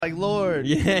Like, Lord.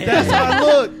 Yeah. That's how I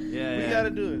look. Yeah, We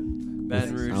gotta do it.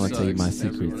 Baton Rouge I want to tell you my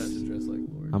sucks. Everyone has secrets. to dress like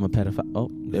Lord. I'm a pedophile.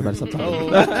 Oh, everybody stop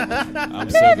talking. Oh.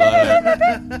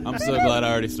 I'm so glad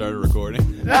I already started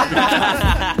recording. Like,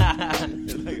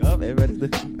 oh, everybody's We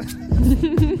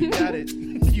got it.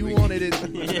 You wanted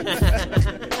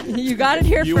it. You got it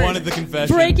here You first. wanted the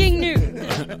confession. Breaking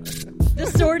news.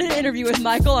 Distorted interview with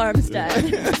Michael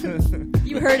Armstead.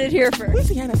 You heard it here first.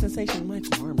 Louisiana sensation Michael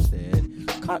Armstead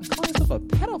calling himself a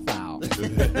pedophile.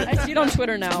 I see it on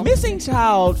Twitter now. Missing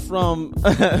child from...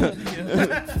 Oh yeah,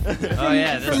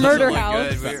 this From Murder doesn't look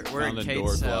House. good. We're Found in the door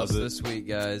Kate's house closet. this week,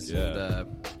 guys, Yeah.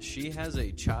 and she has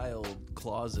a child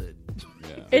closet.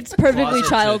 Yeah. It's perfectly Closet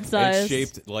child to- size. It's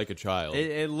shaped like a child.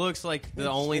 It looks like the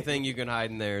only thing you can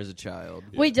hide in there is a child.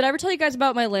 Wait, did I ever tell you guys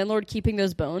about my landlord keeping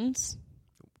those bones?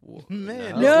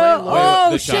 Man. No.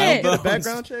 Oh, the child shit. though? A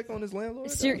background check on his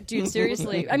landlord? Dude,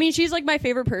 seriously. I mean, she's like my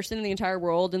favorite person in the entire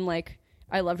world, and like,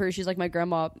 I love her. She's like my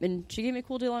grandma, and she gave me a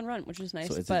cool deal on rent, which was nice.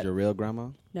 So is but it your real grandma?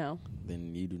 no.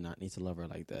 Then you do not need to love her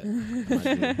like that.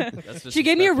 That's She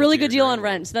gave me a really disrespectful to good deal your on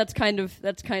grandma. rent, so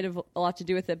that's kind of a lot to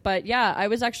do with it. But yeah, I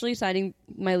was actually signing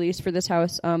my lease for this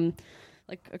house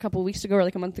like a couple weeks ago or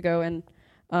like a month ago, and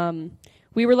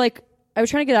we were like, I was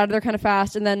trying to get out of there kind of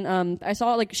fast, and then I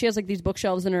saw like she has like these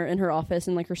bookshelves in her office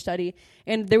and like her study,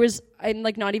 and there was, I'm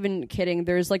like not even kidding,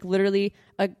 there's like literally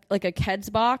a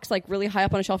Keds box like really high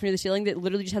up on a shelf near the ceiling that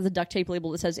literally just has a duct tape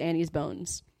label that says Annie's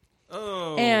Bones.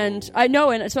 Oh. And I know,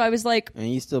 and so I was like,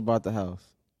 And you still bought the house.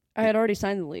 I had already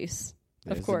signed the lease.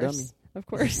 There's Of a course. dummy. Of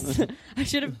course. I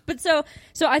should have. But so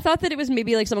I thought that it was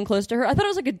maybe like someone close to her. I thought it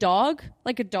was like a dog,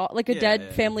 like a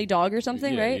dead family dog or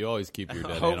something, yeah, right? You always keep your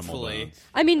dead Hopefully. animal bones.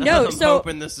 I mean, no. I'm So,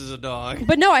 hoping this is a dog.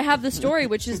 but no, I have the story,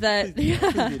 which is that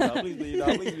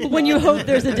when you hope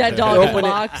there's a dead dog You in the open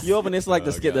box. you open this like Oh,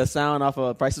 the skit, God. the sound off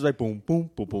of Price is Right, boom, boom,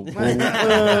 boom, boom, boom.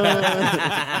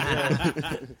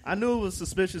 I knew it was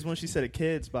suspicious when she said a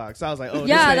kid's box. I was like, oh,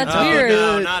 Yeah, this ain't that's nothing weird.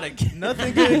 No, good. not a kid.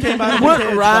 Nothing good came out of What the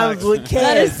kid's rhymes box. with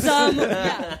That is kids? some.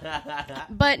 Yeah.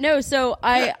 But no, so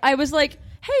I was like,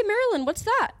 hey, Marilyn, what's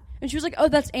that? And she was like, oh,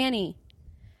 that's Annie.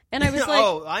 And I was like,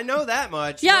 oh, I know that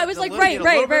much. yeah, Let- I was like, let me right. get a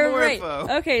little bit more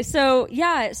info. Okay, so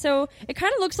yeah, so it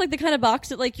kind of looks like the kind of box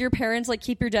that like your parents like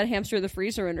keep your dead hamster in the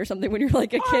freezer in or something when you're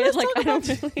like a kid. Like I don't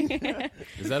really.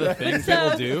 Is that a thing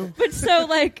people do? But so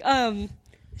like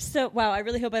so wow, I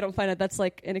really hope I don't find out that's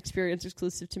like an experience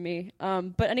exclusive to me.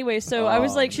 But anyway, so I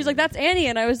was like, she's like, that's Annie,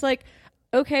 and I was like,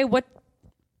 okay, what?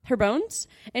 Her bones?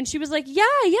 And she was like, yeah.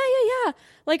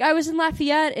 Like I was in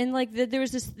Lafayette, and like there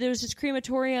was this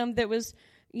crematorium that was,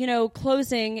 you know,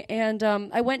 closing, and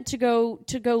I went to go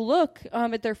look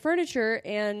at their furniture,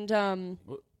 and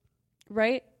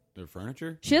right. Their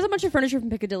furniture? She has a bunch of furniture from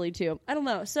Piccadilly too. I don't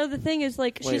know. So the thing is,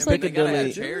 like, Wait, she's They like, gotta have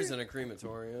Piccadilly- chairs in a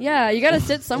crematorium. yeah, you got to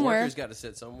sit The somewhere. workers got to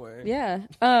sit somewhere. Yeah.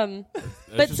 That's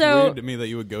But just so weird to me that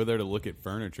you would go there to look at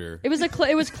furniture. it was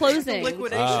it was closing.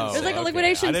 Liquidation. Oh, It was like a okay.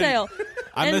 liquidation I didn't- sale.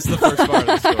 I And- missed the first part of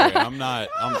the story. I'm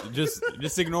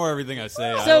just ignore everything I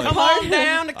say. So Come Paul- on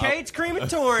down to Kate's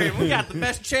crematorium. We got the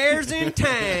best chairs in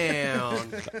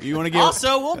town. You want to get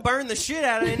Also, we'll burn the shit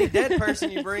out of any dead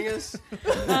person you bring us.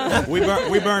 we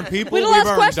burn people. We We don't ask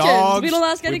burn questions. dogs. We don't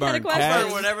ask any we kind of burn questions. cats.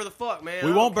 Burn whatever the fuck, man.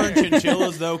 We won't burn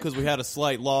chinchillas though because we had a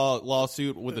slight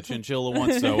lawsuit with a chinchilla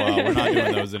once, so we're not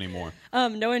doing those anymore.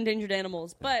 No endangered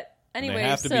animals. But anyway, They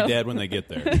have to so be dead when they get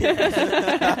there.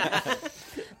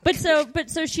 But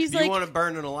so she's If you like, want to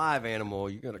burn an alive animal,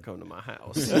 you got to come to my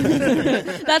house.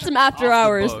 that's some after Off the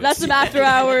hours. boat. That's some after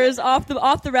hours, off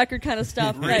the record kind of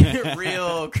stuff. Right.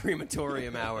 Real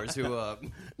crematorium hours. Who up?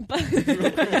 Every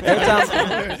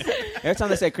time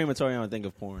they say crematorium, I think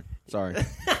of porn. Sorry.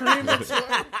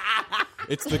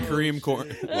 It's the cream corn.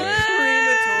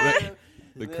 Crematorium.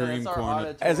 The cream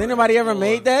corn. Has anybody ever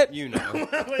made that? You know.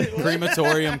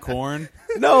 Crematorium corn.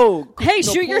 No. Hey,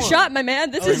 no shoot your porn. shot, my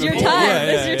man. This is your porn. time. Yeah,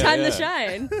 This is your yeah, time yeah. to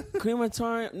shine.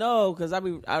 Crematorium? No, because I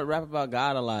rap about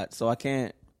God a lot, so I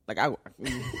can't. Like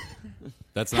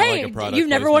That's not Hey, like a product. you've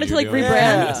never placement wanted to like you're doing.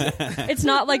 rebrand? It's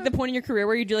not like the point in your career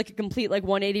where you do like a complete like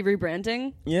 180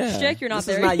 rebranding. yeah. Shtick, you're not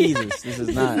this there. Is not Yeezus. This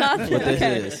is not, Not what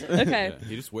okay. this is. Okay. Yeah,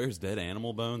 he just wears dead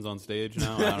animal bones on stage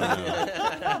now. I don't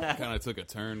know. Kind of took a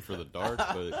turn for the dark,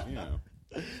 but you know.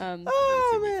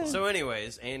 Oh man. So,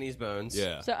 anyways, Annie's bones.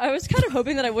 Yeah. So I was kind of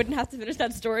hoping that I wouldn't have to finish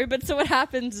that story, but so what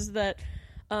happens is that,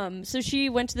 so she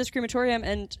went to this crematorium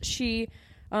and she,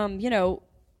 you know,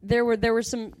 there were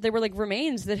like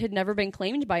remains that had never been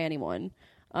claimed by anyone,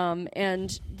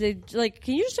 and they like,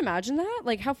 can you just imagine that?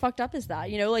 Like, how fucked up is that?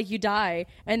 You know, like you die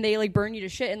and they like burn you to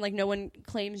shit and like no one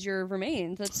claims your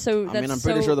remains. That's so. I mean, I'm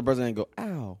pretty sure the person didn't go,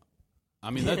 ow. I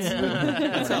mean,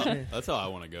 that's how I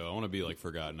want to go. I want to be like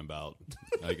forgotten about.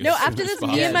 Like, No, as soon after as this, me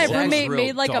possible. and my Zach's roommate real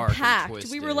made like a dark and pact. We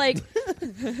twisted. were like,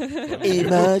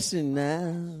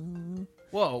 Emotional.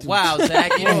 Whoa, wow,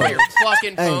 Zach, you have your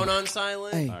fucking phone on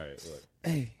silent? Hey. All right, look.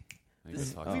 Hey, I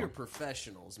gotta talk We to- are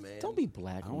professionals, man. don't be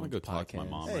black. I want to go talk to my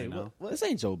mom Hey, right now. what? This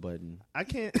ain't Joe Budden. I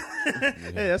can't. Hey,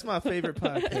 that's my favorite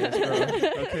podcast,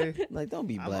 bro. Okay, Like, don't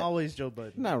be I'm black. always Joe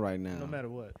Budden. Not right now. No matter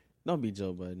what, Don't be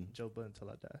Joe Budden. Joe Budden till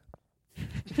I die.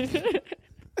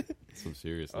 Some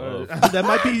serious love.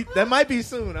 That might be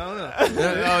soon. I don't know.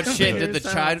 Oh shit! Did It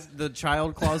the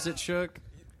child closet shook?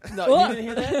 No, you didn't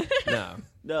hear that? No.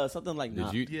 No, something like Did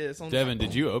nah. you, Yeah, it's on Devin?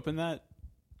 Did you open that?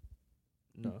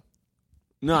 No.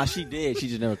 No, she did. She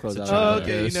just never closed out. Oh, her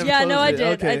okay. You door. never yeah, no, I closed it.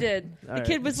 did. Okay. I did. All The right.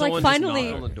 kid was Someone like, just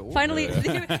knocked on the door? finally,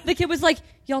 the kid was like,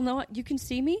 y'all know what? You can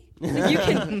see me.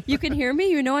 Like, you can hear me.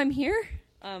 You know I'm here.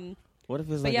 What if it's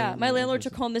But like yeah, a- my landlord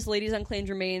took home this lady's unclaimed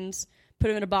remains, put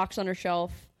him in a box on her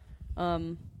shelf.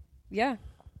 Yeah.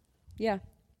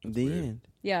 The end.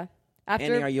 Yeah.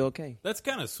 After Annie, are you okay? That's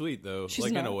kind of sweet, though. She's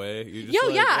like in not. a way, you just Yo,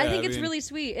 like, yeah, I think it's mean, really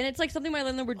sweet, and it's like something my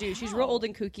landlord would do. She's real old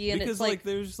and kooky, and because it's like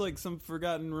there's like some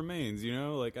forgotten remains, you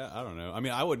know. Like I don't know. I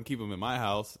mean, I wouldn't keep them in my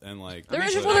house, and like they're,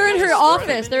 she's in, not they're in gonna her spread office.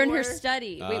 them They're in her anywhere?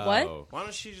 study. Wait, what? Oh. Why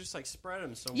don't she just like spread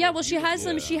them somewhere? Yeah, well, she has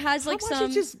some. Yeah. She has like How about some.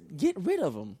 you just get rid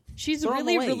of them? She's throw 'em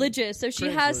really away? religious, so she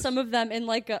has Craigslist. some of them in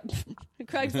like a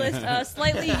Craigslist,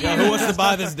 slightly Who used. wants to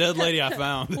buy this dead lady I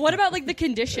found? What about like the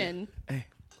condition?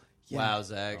 Wow,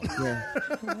 Zach.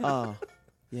 Yeah.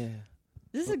 Yeah.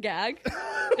 Is this a gag?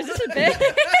 Is this a bit?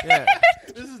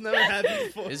 This has never happened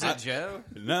before. Is it Joe?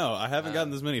 No, I haven't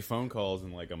gotten this many phone calls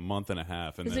in like a month and a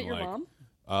half. And Is then it your like,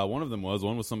 mom? one of them was.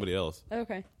 One was somebody else.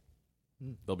 Okay.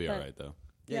 They'll be But- all right though.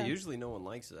 Yeah, Yeah. usually no one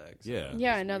likes Zach. So Yeah.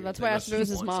 Yeah, I know. That's why I asked if it was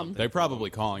his mom. They're probably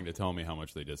calling to tell me how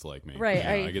much they dislike me. Right, You know,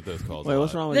 I- I get those calls. Wait, a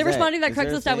what's lot. wrong with They're that? responding to that Is there a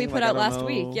Craigslist that we thing, put like, out I don't last know?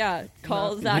 week. Yeah,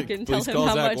 call Zach and tell Please him call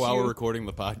how Zach much while we're you recording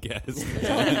the podcast.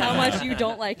 tell him how much you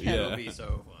don't like him. Yeah. It'll be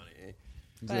so funny.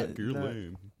 But- You're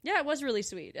lame. Yeah, it was really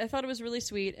sweet. I thought it was really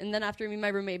sweet. And then after me and my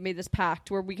roommate made this pact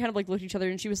where we kind of like looked at each other,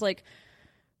 and she was like,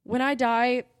 "When I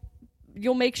die,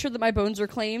 you'll make sure that my bones are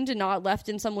claimed and not left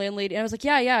in some landlady." And I was like,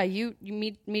 "Yeah, you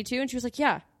me too." And she was like,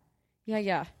 "Yeah."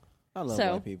 I love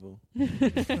So- white people. That's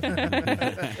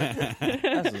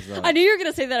what's up. I knew you were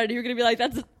gonna say that. I knew you were gonna be like,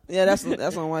 "That's Yeah, that's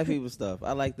on white people stuff.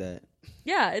 I like that.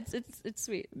 yeah, it's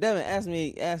sweet." Devin, ask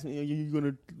me, are you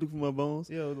gonna look for my bones?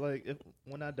 Yo, like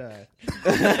when I die,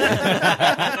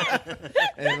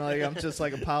 and like I'm just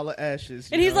like a pile of ashes.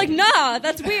 And he's like, "Nah,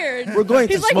 that's weird." We're going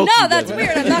He's to like, smoke "No, you, that's Devin."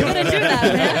 weird. I'm not gonna do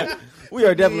that, man." We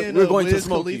are definitely we're going to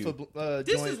smoke Khalifa, you.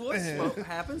 This is what smoke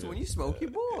happens when you smoke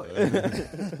your boy.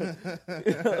 That's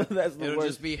the It'll worst.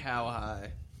 just be how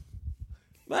high.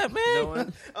 But man, No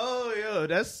one, Oh, yo,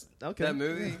 that's okay. that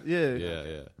movie. Yeah,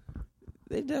 Yeah.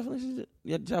 they definitely should.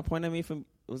 Yeah, did y'all point at me from?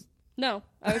 No,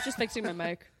 I was just fixing my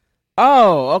mic.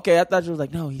 Oh, okay. I thought you was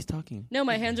like, no, he's talking. No,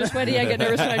 my hands are sweaty. I get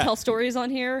nervous when I tell stories on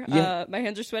here. Yeah. My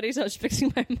hands are sweaty, so I was just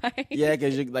fixing my mic. Yeah,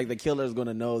 because like the killer's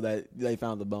gonna know that they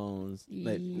found the bones.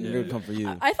 Like, they're gonna come for you.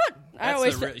 I thought I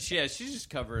That's always. yeah, she's just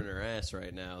covering her ass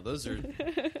right now. Those are.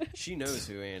 She knows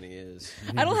who Annie is.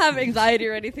 I don't have anxiety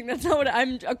or anything. That's not what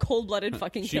I'm. A cold-blooded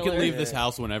fucking She killer. can leave this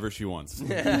house whenever she wants.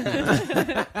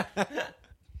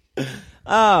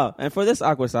 Oh, and for this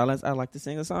awkward silence, I'd like to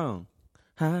sing a song.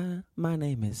 Hi, my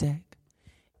name is Zach.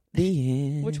 The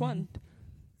end. Which one?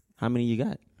 How many you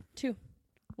got? 2.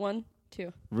 1,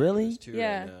 2. Really? There's two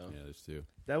Yeah. right now. Yeah, there's two.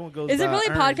 that one goes. Is it by really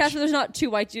a Ernst. podcast where there's not 2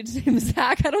 white dudes named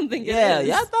Zach? I don't think it Yeah, is.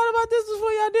 y'all thought about this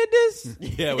before y'all did this?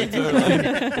 Yeah, we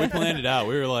totally we planned it out.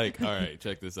 We were like, all right,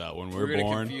 check this out. When We're we're gonna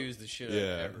born, confuse the shit out of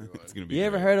yeah, everyone. it's gonna be. You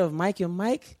ever great. heard of Mike and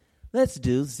Mike? Let's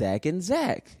do Zach and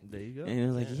Zach. There you go. And it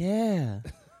was like, yeah,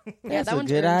 that's that a one's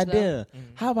good earned, idea.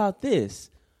 How about this?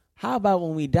 How about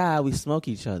when we die, we smoke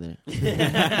each other?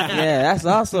 Yeah, that's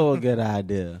also a good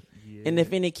idea. Yeah. And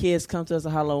if any kids come to us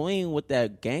on Halloween with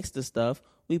that gangster stuff,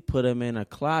 we put them in a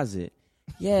closet.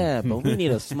 Yeah, but we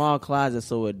need a small closet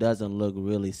so it doesn't look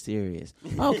really serious.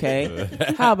 Okay,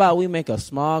 how about we make a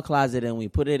small closet and we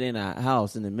put it in our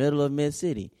house in the middle of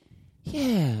Mid-City?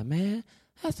 Yeah, man,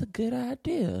 that's a good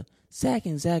idea. Zach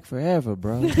and Zach forever,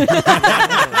 bro.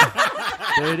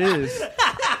 There it is.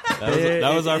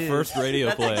 That was our first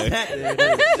radio play. Exactly how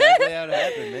it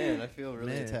happened, man. I feel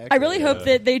really attacked. I really hope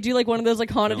that they do like one of those like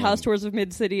haunted house tours of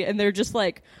Mid-City, and they're just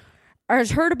like, I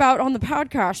heard about on the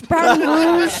podcast, Baton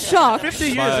Rouge sucks. 50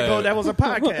 years ago, that was a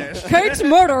podcast. Kate's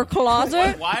murder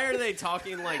closet. Why are they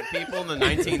talking like people in the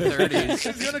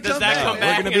 1930s? gonna Does come that back. come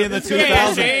back? We're gonna be in the Yeah,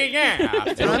 2000s. see?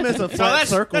 Yeah. Time is a So flat that's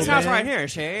circle, this house man. right here,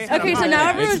 see? Okay, so now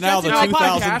everyone's It's now the dressing up.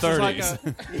 podcast is like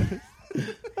 2030s.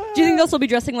 Do you think they'll still be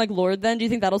dressing like Lord then? Do you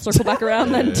think that'll circle back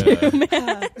around then too,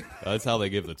 man? That's how they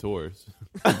give the tours.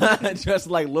 Dressed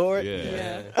like Lord.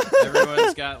 Yeah.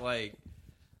 Everyone's got like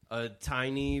a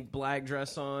tiny black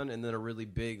dress on and then a really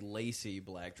big lacy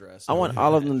black dress. I want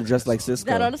all of them to dress like Cisco.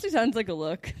 That honestly sounds like a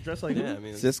look. Dressed like Yeah, I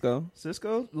mean, Cisco.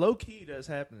 Cisco. Low key, that's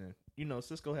happening. You know,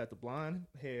 Cisco had the blonde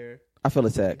hair. I feel He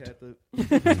attacked. had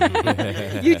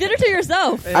the You did it to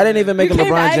yourself. I didn't even make a You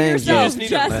came LeBron at James yourself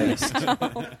joke. just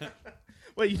now.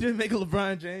 Wait, you didn't make a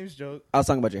LeBron James joke? I was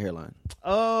talking about your hairline.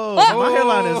 Oh, my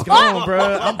hairline is gone, bro.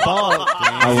 I'm bald.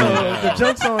 So the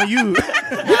joke's on you.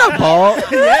 You're not bald.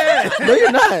 Yeah, No,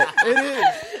 you're not. it is.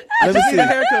 Let I me just see need a it.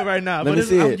 haircut right now, Let but me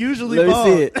see I'm it. usually Let me bald.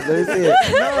 see it. Let me see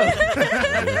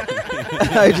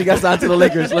it. You got signed to the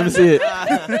Lakers. Let me see it.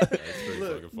 That's pretty fucking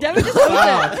funny. Devin just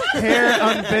Wow, hair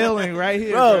unveiling right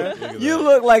here, Bro, bro. you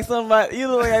look like somebody. You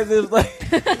look like as if like.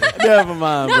 Never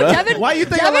mind, No, bro. Devin. Why you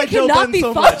think Devin I like Joe cannot Budden be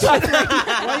so fucked.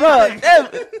 much? Bro,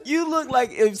 Devin, you look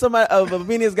like if somebody of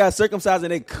Armenians got circumcised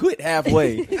and they quit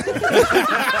halfway.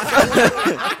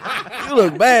 You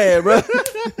look bad, bro.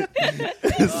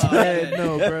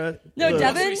 No, bro. No, Look.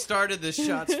 Devin. we started this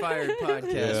Shots Fired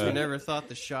podcast. Yeah. We never thought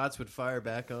the shots would fire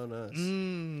back on us.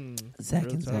 Zach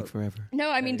Real and Zach talk. forever. No,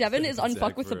 I mean Devin is Zach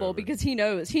unfuckwithable forever. because he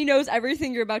knows. He knows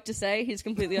everything you're about to say. He's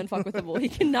completely unfuckwithable. He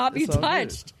cannot be It's all good.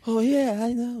 touched. Oh yeah,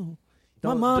 I know. My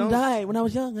Don't- mom don't- died when I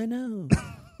was young. I know.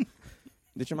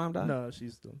 Did your mom die? No,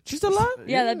 she's still. She's still alive?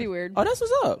 Yeah, that'd be weird. Oh, that's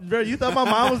what's up. Bro, you thought my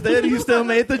mom was dead and you still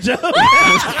made the joke?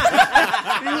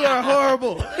 You are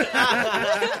horrible.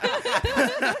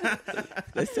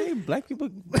 They say black people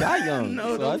die young.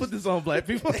 No, so don't I put this on black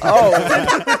people.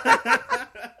 Oh.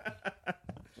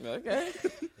 Okay.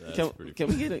 That's pretty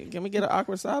Can we get an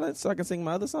awkward silence so I can sing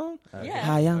my other song? Yeah.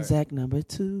 Hi, I'm Zach number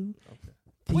 2.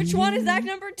 Which one is Zach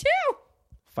number 2?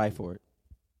 Fight for it.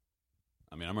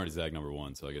 I mean, I'm already Zag number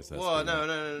 1, so I guess that's. Well, pretty much-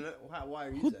 no. Why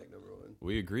are you Zach number 1?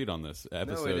 We agreed on this No, we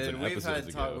episodes didn't. and We've episodes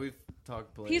had talk. ago. We've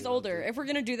talked. plenty He's about older. this. If we're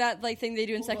gonna do that like thing they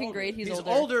do in second grade, he's older.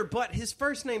 older, but his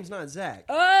first name's not Zach.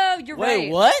 Oh, you're Wait,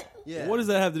 right. what? Yeah. What does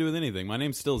that have to do with anything? My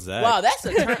name's still Zach. Wow, that's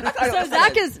a turn.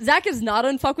 So Zach is not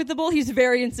unfuckwithable. He's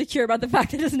very insecure about the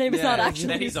fact that his name is not actually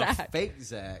that he's Zach. a fake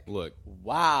Zach. Look,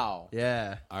 Wow.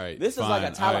 Yeah. all right. This is fine,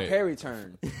 like a Tyler all right, Perry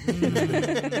turn.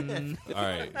 All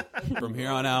right. From here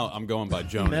on out, I'm going by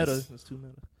Jonas. Meta. That's too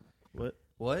meta. What?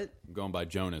 What? I'm going by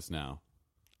Jonas now.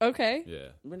 Okay. Yeah.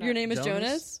 Your name is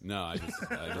Jonas? Jonas? No, I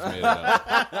just made it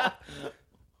up.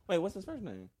 Wait, what's his first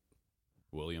name?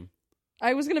 William.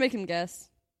 I was gonna make him guess.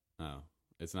 No,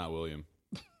 it's not William.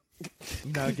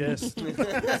 No, I guess.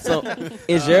 So,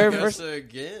 is your Guess first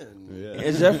again? Yeah.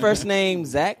 is your first name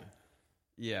Zach?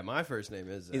 Yeah, my first name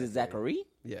is Zach. Is it Zachary?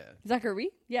 Yeah.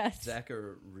 Zachary? Yes.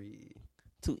 Zachary.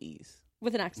 2 E's.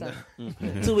 With an accent.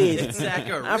 2 E's. It's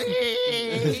Zachary.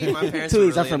 My parents Two were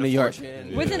E's, I'm really from into New York.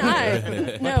 4chan. With an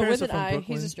I. No, parents with are an from I.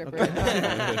 He's a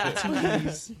Brooklyn.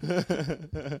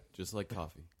 stripper. Just like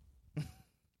coffee.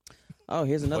 Oh,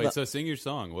 here's another. Wait, so sing your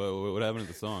song. What happened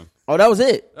to the song? Oh, that was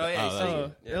it. Oh yeah, Oh, he's that's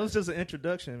singing. It was just an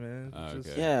introduction, man. Oh, Just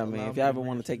okay. Yeah, allow man. If me y'all ever to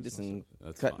want to take introduce this and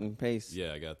That's cut fine. and paste,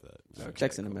 Yeah, I got that.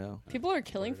 checks in the mail. People are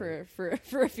killing for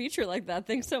a feature like that.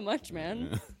 Thanks so much,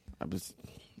 man. I was,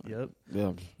 Yep.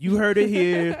 yeah. You heard it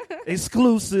here.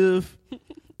 Exclusive.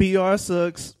 BR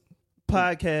Sucks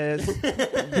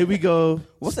podcast. Here we go.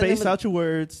 What's the Space name of- out your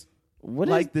words. What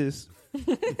like is? this.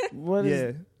 What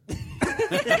is? Yeah.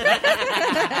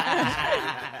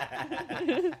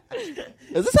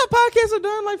 Is this how podcasts are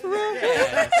done? Like for real?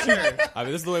 I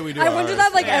mean, this is the way we do. I ours. wonder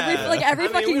that like every I mean, we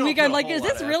fucking don't week. put I'm a like, whole is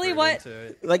lot this of really effort what? into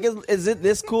it. Like, is it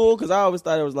this cool? Because I always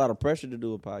thought there was a lot of pressure to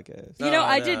do a podcast. You know, No,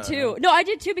 I no, did too. No, I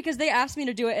did too because they asked me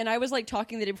to do it, and I was like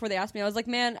talking the day before they asked me. I was like,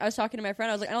 man, I was talking to my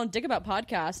friend. I was like, I don't dig about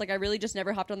podcasts. Like, I really just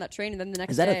never hopped on that train. And then the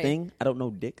next Is that day, a thing? I don't know,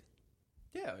 Dick.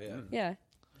 Yeah, yeah. Yeah.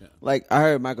 Like I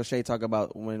heard Michael Shea talk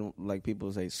about when like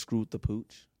people say "screw the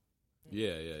pooch."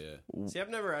 Yeah. See, I've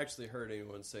never actually heard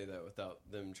anyone say that without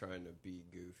them trying to be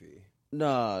goofy.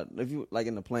 Nah, if you like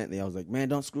in the plant, they always like, "Man,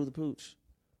 don't screw the pooch."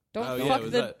 Don't Oh, fuck yeah.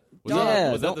 the Was dog. Yeah,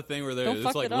 that don't- the thing where don't it's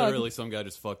fuck like the dog. literally some guy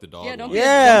just fucked the dog? Yeah, don't once. be,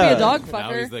 Yeah. don't be a dog Now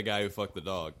he's fucker. the guy who fucked the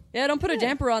dog. Yeah, don't put a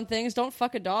damper on things. Don't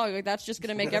fuck a dog. Like that's just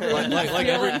gonna make everyone Like feel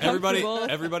everybody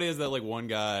uncomfortable. has that like one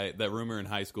guy, that rumor in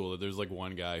high school that there's like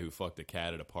one guy who fucked a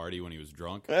cat at a party when he was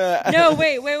drunk. No,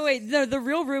 wait. The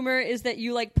real rumor is that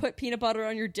you like put peanut butter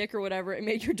on your dick or whatever and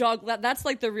made your dog. That's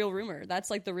like the real rumor. That's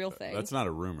like the real thing. That's not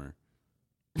a rumor.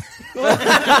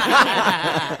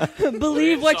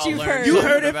 Believe what you've heard. You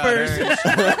heard it first.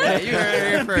 Yeah, you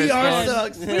heard it first. BR man.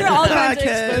 Sucks. We are all going to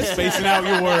Podcast. expose. Spacing out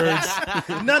your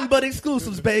words. None but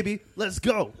exclusives, baby. Let's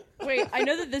go. Wait, I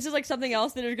know that this is like something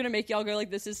else that is going to make y'all go like,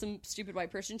 this is some stupid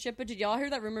white person shit, but did y'all hear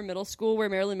that rumor in middle school where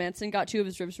Marilyn Manson got 2 of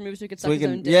his ribs removed so he could suck his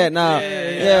own dick? Yeah, nah.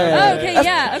 Yeah. Oh, okay,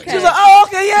 yeah, okay. She was like, oh,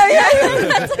 okay,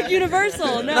 yeah. That's like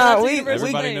universal. No, Nah, that's a universal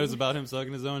Everybody thing. knows about him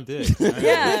sucking his own dick. Yeah.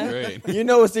 That's great. You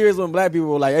know it's serious when black people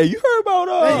were like, hey, you heard about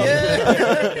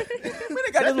man,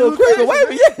 they got this little quiver.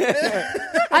 Wait, yeah.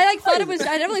 I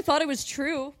definitely thought it was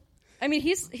true. I mean,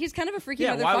 he's kind of a freaky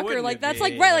Yeah, why motherfucker. wouldn't Like it that's be,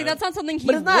 like you right, like know? that's not something he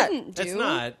But it's not. wouldn't do. It's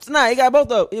not. It's not. He got both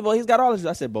of them. Well, he's got all his.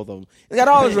 I said both of them. He's got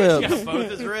all his ribs. He's got both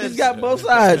his ribs. He's got both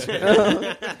sides.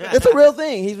 It's a real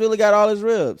thing. He's really got all his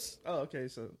ribs. Oh, okay.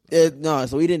 So No,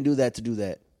 so he didn't do that to do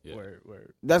that. Yeah.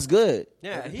 word. That's good.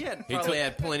 Yeah, he probably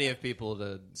had plenty of people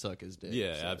to suck his dick.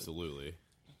 Yeah, so, absolutely.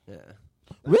 Yeah.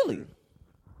 Really?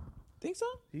 Think so?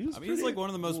 He was He's like one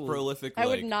of the most prolific. I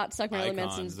would like, not suck Marilyn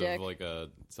icons Manson's of, dick. like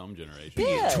some generation.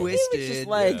 Yeah, he would twisted. just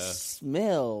like Yeah.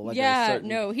 smell. Like a Yeah, certain-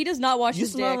 no, he does not wash You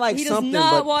his smell dick. like he does something,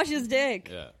 not but- wash his dick.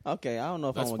 Yeah. Okay, I don't know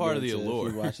if That's I'm part of the allure.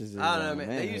 If he washes his, I don't know, man.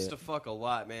 They manhood. used to fuck a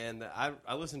lot, man.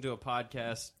 I listened to a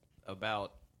podcast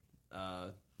about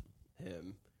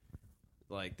him.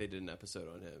 Like, they did an episode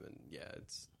on him, and yeah.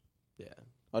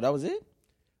 Oh, that was it?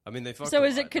 I mean, they fucked So a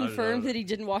is lot. it confirmed that he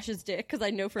didn't wash his dick? Because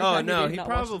I know for a Oh, fact no, did he not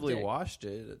wash his probably dick. washed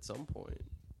it at some point.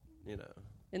 You know.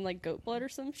 In like goat blood or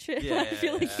some shit. Yeah, I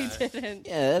feel like he yeah. didn't.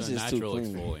 Yeah, that's It's a just too natural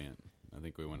clean. exfoliant. I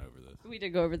think we went over this. We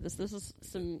did go over this. This was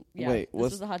some. Yeah, Wait, this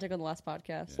what's- was the hot take on the last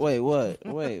podcast. Wait, what?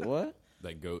 Wait, what?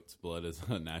 That goat's blood is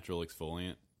a natural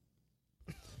exfoliant.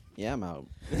 Yeah, I'm out.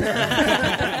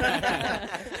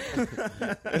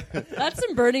 That's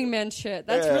some Burning Man shit.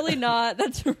 That's Yeah. really not.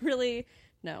 That's really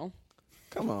no.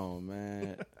 Come on,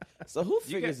 man. So who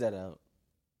figures that out?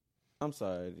 I'm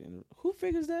sorry. Who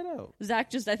figures that out?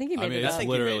 Zach just. I think he made I mean, it it's up. think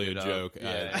he literally made a it joke. up.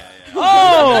 Yeah.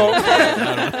 Oh!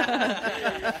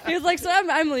 He was like, "So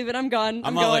I'm leaving. I'm gone.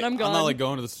 I'm going. I'm gone." I'm not like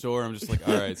going to the store. I'm just like,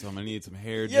 all right, so I'm gonna need some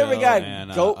hair You gel. ever got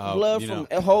and, goat oh, blood you from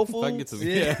know, Whole if I can get Foods? some,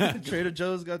 Yeah, Trader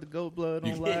Joe's got the goat blood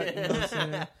on lock. You know what I'm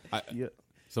saying? I- Yeah.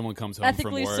 Someone comes home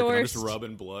Ethically from work and I'm just sourced.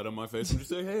 rubbing blood on my face. I'm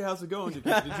just like, hey, how's it going? Did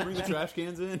you bring the trash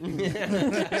cans in?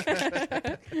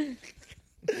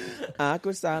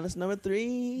 Awkward silence number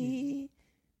 3.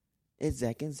 It's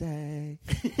Zach and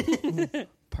Zach.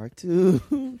 Part 2.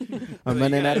 I'm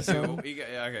running out of song. I'm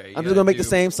just gonna make the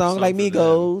same song like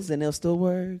Migos, and it'll still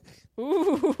work.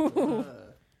 Ooh.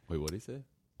 Wait, what did he say?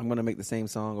 I'm gonna make the same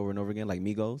song over and over again like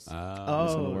Migos.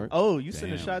 gonna work. You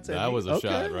sending Damn, shots at that me? was a Okay.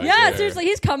 shot right Yeah, there. seriously,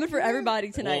 he's coming for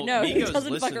everybody tonight. Well, No, he Migos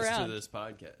doesn't fuck listens around. to this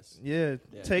podcast. Yeah,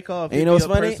 take off. And you hit know me what's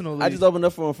up funny? personally. I just opened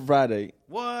up for him for Friday.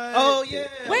 What? Oh yeah.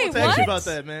 Wait, I want to ask you what? about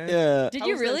that, man? Yeah. Did How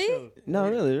you was that really? show? No,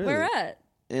 really. Where at?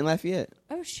 In Lafayette.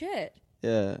 Oh shit.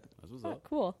 Yeah. That's what's Oh, up.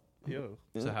 cool. Yo.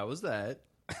 So how was that?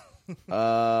 So it's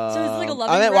like a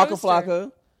loving I met Waka roast, or-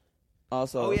 Flocka.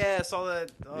 Also. Oh yeah, I saw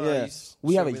that. Yeah. You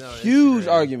We have showed a me that on huge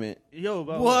Instagram. argument. Yo,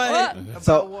 about What? What?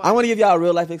 So About what? I want to give y'all a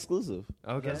real life exclusive.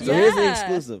 Okay. So here's the Yeah.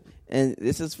 exclusive, and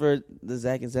this is for the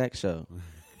Zach and Zach show.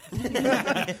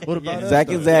 What about us, Zach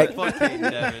though? and Zach. Fuck Peyton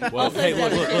Devin. Well, Also hey,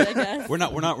 look, Devin, look, I guess. We're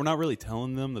not really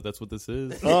telling them that that's what this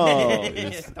is. Oh,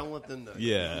 Don't let them know.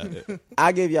 Yeah.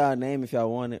 I give y'all a name if y'all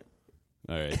want it.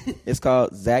 All right. It's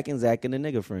called Zach and Zach and the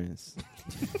Nigga Friends.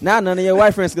 Now none of your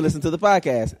white friends can listen to the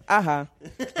podcast. Aha.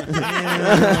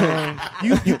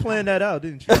 You planned that out,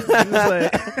 didn't you? You was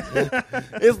like,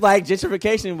 It's like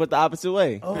gentrification, but the opposite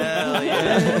way. Hell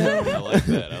yeah. I like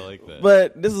that. I like that.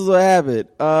 But this is what happened.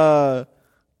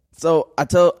 So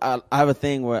I have a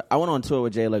thing where I went on tour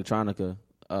with Jay Electronica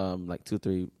like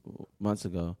 2-3 months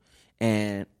ago,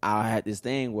 and I had this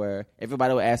thing where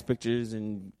everybody would ask pictures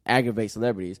and aggravate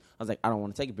celebrities. I was like, I don't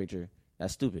want to take a picture.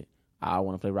 That's stupid. I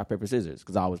want to play rock paper scissors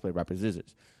because I always play rock paper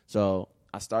scissors. So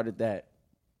I started that,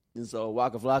 and so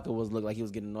Waka Flocka was looked like he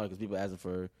was getting annoyed because people asking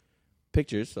for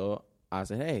pictures. So I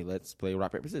said, hey, let's play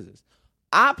rock paper scissors.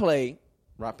 I play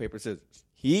rock paper scissors.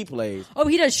 He plays. Oh,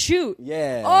 he does shoot.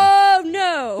 Yeah. Oh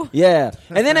no. Yeah,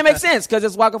 and then it makes sense because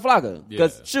it's Waka Flocka.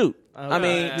 Because Yeah. shoot, I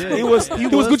mean, yeah. he was He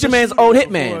was was Gucci the Mane's shooter old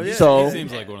before, hitman. yeah. So He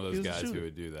seems like one of those He was guys shooting. who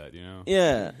would do that, you know?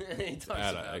 yeah. He talks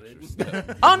Add about extra it.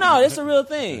 stuff. Oh no, it's a real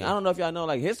thing. I don't know if y'all know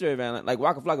like history of it. Like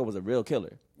Waka Flocka was a real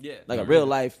killer, Yeah. like a real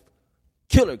life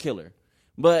killer.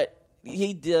 But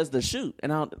he does the shoot,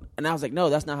 and I was like,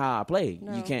 no, that's not how I play.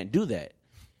 No. You can't do that.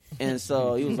 And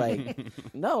so he was like,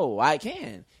 no, I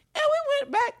can. And we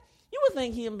went back. You would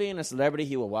think him being a celebrity,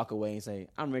 he would walk away and say,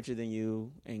 I'm richer than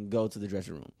you, and go to the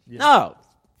dressing room. Yeah. No.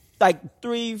 Like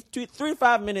 3 to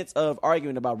 5 minutes of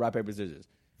arguing about rock, paper, scissors.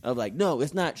 Of like, no,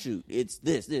 it's not shoot. It's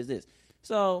this.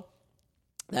 So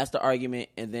that's the argument.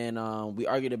 And then we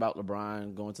argued about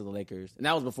LeBron going to the Lakers. And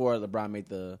that was before LeBron made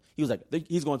he was like,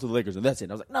 he's going to the Lakers and that's it.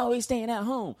 I was like, no, he's staying at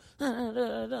home.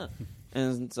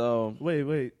 And so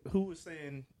Wait. Who was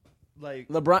saying like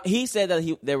LeBron, he said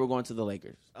that they were going to the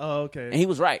Lakers. Oh, okay. And he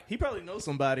was right. He probably knows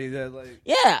somebody that like.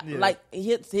 Yeah. Yeah. Like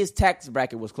his tax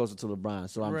bracket was closer to LeBron,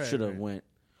 so I should have went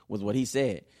with what he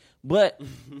said. But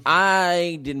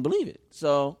I didn't believe it.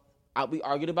 So we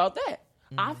argued about that.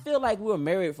 I feel like we were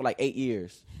married for like 8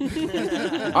 years.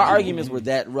 Our arguments were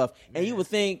that rough. And you would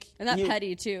think... And that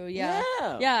petty, too, yeah.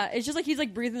 Yeah. Yeah, it's just like he's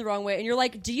like breathing the wrong way. And you're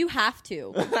like, do you have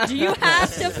to? Do you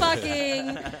have to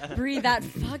fucking breathe that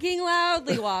fucking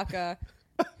loudly, Waka?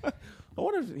 I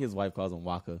wonder if his wife calls him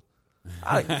Waka.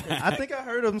 I think I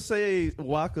heard him say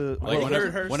Waka. Like I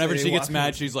heard her whenever say she gets Waka.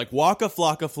 mad, she's like, Waka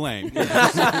Flocka Flame.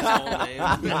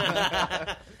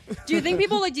 Do you think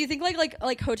people like? Do you think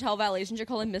like hotel valet should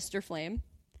call him Mr. Flame?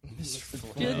 Do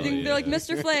you think they're like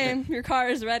Mr. Flame? Your car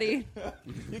is ready.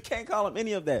 You can't call him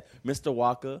any of that. Mr.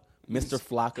 Waka, Mr.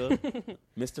 Flocka,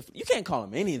 You can't call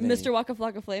him anything. Mr. Waka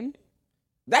Flocka Flame.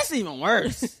 That's even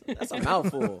worse. That's a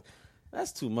mouthful.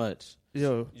 That's too much.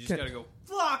 Yo, You just gotta go,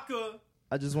 Flocka.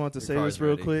 I just wanted to Your say car's this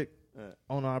real ready. quick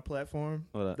on our platform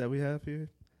What up? that we have here.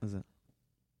 What's that?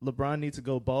 LeBron needs to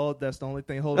go bald. That's the only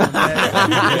thing holding him back.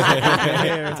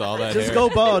 Hair. It's all that Just hair. go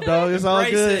bald, dog. It's all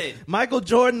Embrace good. it. Michael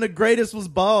Jordan, the greatest, was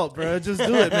bald, bro. Just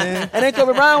do it, man. And then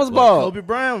Kobe Bryant was bald. Kobe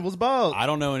Bryant was bald. I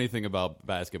don't know anything about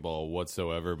basketball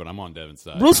whatsoever, but I'm on Devin's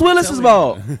side. Bruce Willis is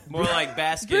bald. More like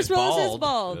basket Bruce Willis is bald.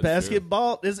 bald. That's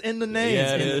Basketball is in the name.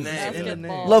 Yeah, it It's in is. the- in the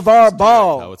name. Basketball. LeVar how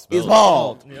Ball it's spelled. is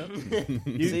bald. Yep.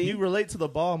 See? You relate to the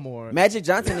ball more. Magic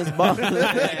Johnson is bald.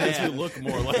 Makes you look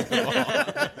more like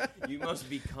the ball. You must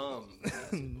become.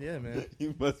 Yeah, man.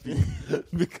 You must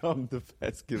become the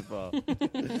basketball.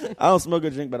 I don't smoke or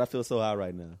drink, but I feel so high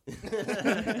right now.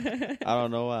 I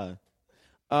don't know why.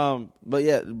 But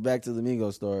yeah, back to the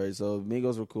Migos story. So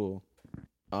Migos were cool.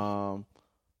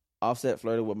 Offset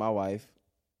flirted with my wife,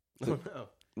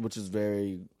 which is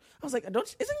very. I was like,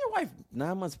 isn't your wife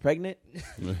 9 months pregnant?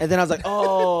 And then I was like,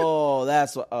 oh,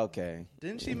 that's what. Okay.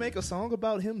 Didn't she make a song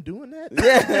about him doing that?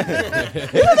 Yeah.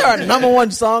 Isn't there a number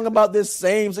one song about this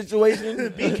same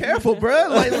situation? Be careful, bro.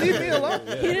 Like, leave me alone.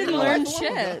 He didn't learn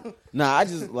shit. Nah, I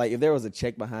just like if there was a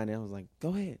check behind it, I was like, go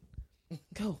ahead,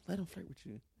 go, let him flirt with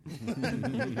you.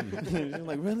 I'm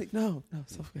like, really? No,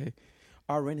 it's okay.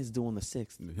 Our rent is due on the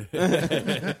 6th.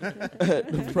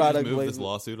 The product Move this placement.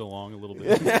 lawsuit along a little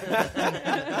bit.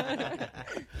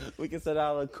 We can set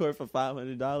out of court for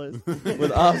 $500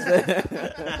 with Offset.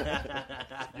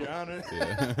 Your Honor.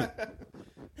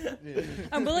 Yeah.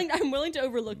 I'm willing to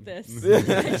overlook this.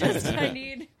 I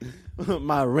need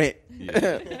My rent,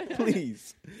 Yeah.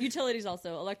 please. utilities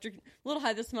also. Electric, a little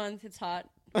high this month. It's hot.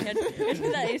 It's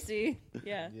that AC.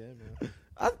 Yeah. Yeah, man.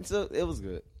 So it was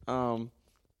good.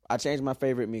 I changed my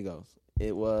favorite Migos.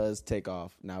 It was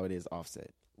Takeoff. Now it is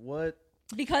Offset. What?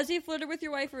 Because he flirted with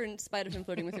your wife, or in spite of him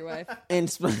flirting with your wife? And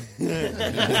Where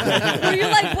you're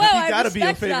like, whoa, I gotta be your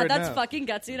respect that. favorite That's now. fucking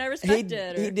gutsy, and I respect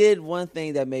it. he did one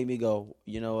thing that made me go,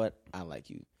 you know what? I like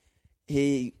you.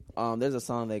 He there's a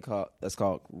song that's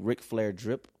called Ric Flair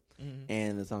Drip,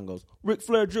 and the song goes Ric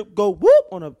Flair Drip go whoop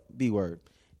on a B word,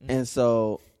 and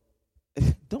so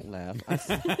don't laugh.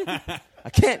 I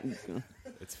can't.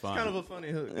 It's fun. Kind of a funny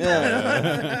hook.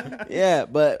 Yeah, yeah.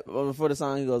 But before the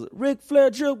song, he goes Ric Flair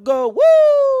Drip go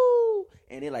woo,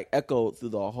 and it like echoed through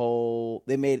the whole.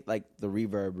 They made like the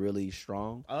reverb really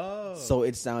strong, Oh. so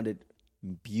it sounded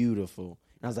beautiful.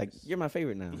 And I was like, "You're my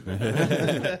favorite now." It's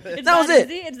that was that it.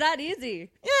 easy? It's that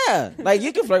easy. Yeah, like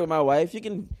you can flirt with my wife. You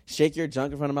can shake your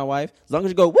junk in front of my wife as long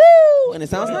as you go woo and it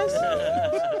sounds nice.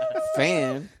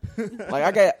 Fan.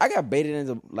 Like I got baited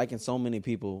into liking so many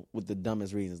people with the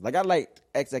dumbest reasons. Like I liked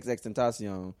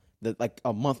XXXTentacion like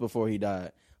a month before he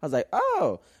died. I was like,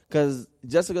 oh, because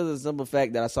just because of the simple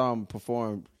fact that I saw him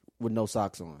perform with no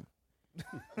socks on.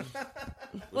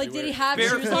 Like, did he have shoes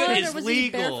Barefoot on, is or was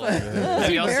legal. he barefoot? Was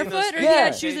he y'all seen barefoot, those or he Yeah.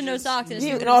 had shoes and no socks? And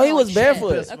his feet No, were he was shit?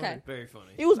 barefoot. Okay. Very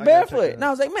funny. He was I gotta check barefoot. it And I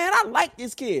was like, man, I like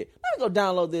this kid. Let me go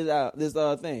download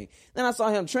this thing. Then I saw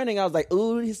him trending. I was like,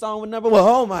 ooh, his song with number one.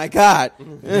 Oh, my God.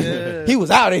 Yeah. He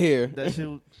was out of here. That shit,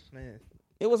 man.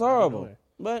 It was horrible. nowhere.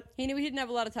 But, He knew he didn't have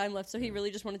a lot of time left, so he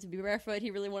really just wanted to be barefoot. He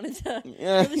really wanted to.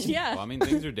 yeah. Yeah. Well, I mean,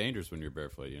 things are dangerous when you're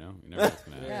barefoot, you know? You never know what's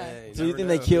going to happen. Yeah. So you think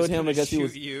they killed him because he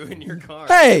was- shoot you in your car?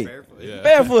 Hey! Barefoot. Yeah.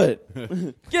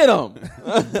 Barefoot. Get him.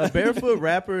 A barefoot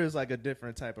rapper is like a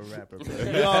different type of rapper, bro.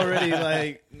 You already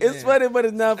like. It's funny, but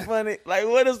it's not funny. Like,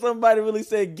 what if somebody really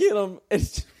said, get him?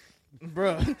 It's,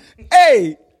 bro.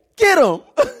 hey, get him.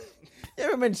 You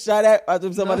ever been shot at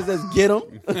after somebody says, get him?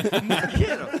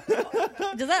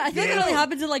 Does that? I feel like that only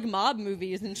happens in like mob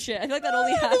movies and shit. I feel like that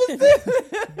only happens.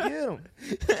 Get him.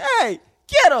 Hey,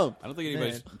 Get him! I don't think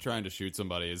anybody's trying to shoot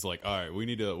somebody. It's like, all right, we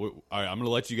need to. All right, I'm going to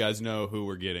let you guys know who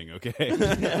we're getting. Okay,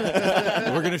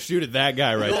 we're going to shoot at that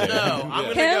guy right there. No, I'm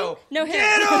gonna Him? go. No,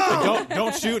 him.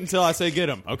 Don't shoot until I say get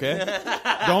him. Okay,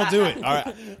 don't do it. All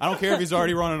right, I don't care if he's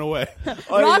already running away.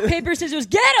 Rock, paper, scissors.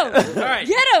 Get him! All right,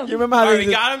 Get him! You remember how All right, they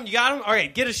you got him. You got him. All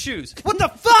right, get his shoes. What the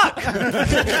fuck? He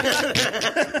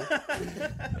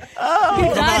I'm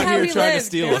died out how here he trying to lived.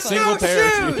 steal a Careful. single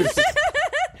pair of shoes.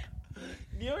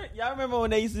 Y'all remember when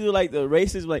they used to do like the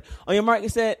races, like on your mark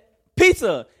it said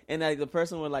pizza, and like the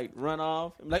person would like run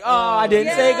off, and be like, oh, I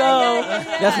didn't say go.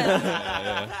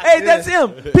 Yeah. Hey, that's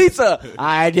him. Pizza.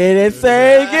 I didn't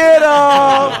say get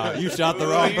him. You shot the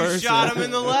wrong You person. shot him in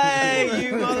the leg,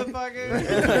 you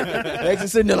motherfucker. Next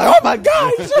is sitting there like, oh my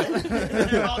god.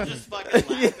 They're all just fucking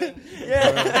laughing.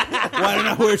 Why didn't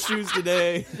I wear shoes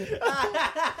today?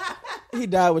 He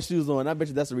died with shoes on. I bet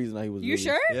you that's the reason why he was. You released.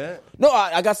 sure? Yeah. No,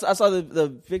 I saw the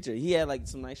picture. He had like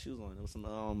some nice shoes on. It was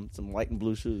some white and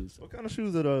blue shoes. What kind of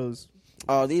shoes are those?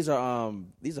 Oh, these are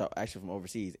actually from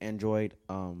overseas. Android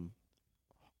Home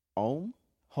Okay,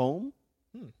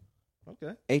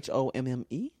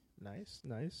 HOMME. nice.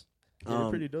 They're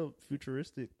pretty dope,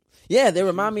 futuristic. Yeah, they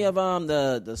remind me of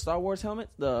the Star Wars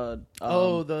helmets. The the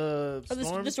Oh, the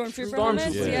stormtrooper Stormtrooper.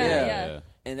 helmets? Yeah. Yeah.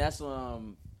 and that's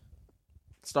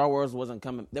Star Wars wasn't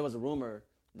coming. There was a rumor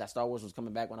that Star Wars was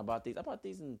coming back when I bought these. I bought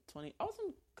these in I was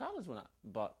in college when I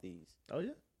bought these. Oh yeah.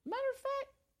 Matter of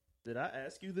fact, Did I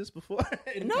ask you this before?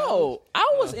 In no, college?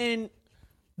 I was in.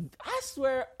 I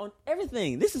swear on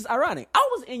everything. This is ironic. I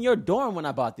was in your dorm when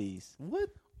I bought these What,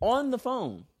 on the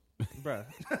phone. bruh?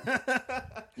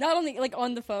 Not only like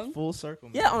on the phone. Full circle.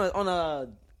 Man. Yeah, on a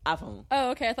iPhone.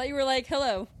 Oh, okay. I thought you were like,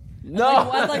 hello. No,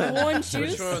 I'd like one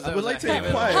shoes. Which one was I that? would Was like that to Haven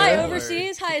inquire. or- Hi, Yeah.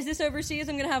 overseas. Hi, is this overseas?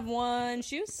 I'm gonna have one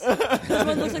shoes. This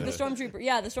one looks like the stormtrooper.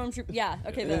 Yeah, the stormtrooper. Yeah,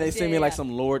 okay. and then they send me like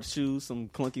some Lord shoes, some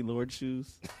clunky Lord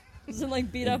shoes. some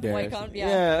like beat up white con.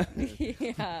 Yeah.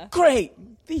 Yeah. Great.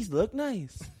 These look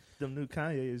nice. Them new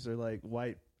Kanye's are like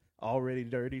white, already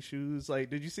dirty shoes. Like,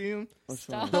 did you see them?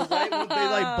 Stop. The white ones, they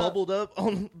like bubbled up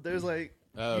on. There's like,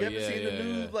 Oh, you haven't yeah, seen the yeah,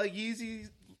 new yeah. like Yeezys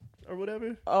or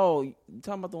whatever? Oh, you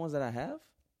talking about the ones that I have?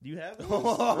 Do you have those?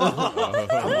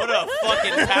 What a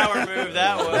fucking power move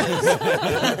that was.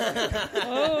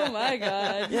 Oh my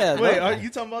god. Yeah. Wait, those- are you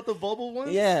talking about the bubble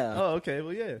ones? Yeah. Oh, okay.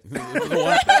 Well, yeah.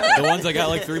 The ones I got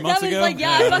like 3 months That was ago. like,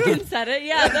 yeah, I fucking said it.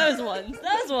 Yeah, those ones.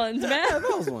 Those ones, Yeah, man.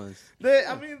 those ones.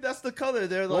 I mean, that's the color.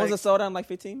 They're The ones like that sold out in like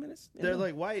 15 minutes? Yeah. they're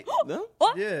like white. Them?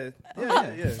 What? Yeah,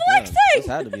 yeah, yeah. Flexing! Those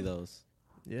had to be those.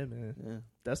 Yeah, man. Yeah.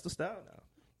 That's the style now.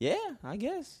 Yeah, I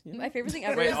guess. Yeah. My favorite thing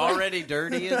ever Wait, is like, already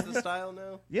dirty is the style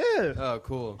now? Yeah. Oh,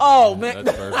 cool. Oh, man.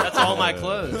 That's perfect. That's all my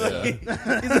clothes.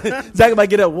 Zach about to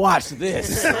get up, watch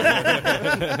this.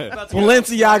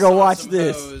 Balenciaga, watch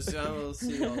this. I will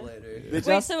see y'all later. Did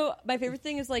y'all- wait, so my favorite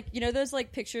thing is like, you know those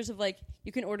like pictures of like,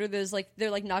 you can order those like,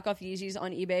 they're like knockoff Yeezys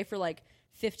on eBay for like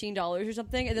 $15 or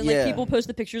something, and then like Yeah. people post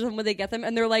the pictures of them when they get them,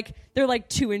 and they're like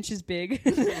 2 inches big.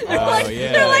 they're Oh,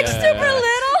 yeah, they're like yeah, super yeah. little.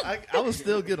 I would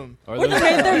still get them. Are Or those-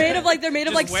 they're made of like Just wear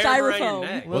 'em around your styrofoam.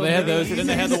 neck. well, they had those. Then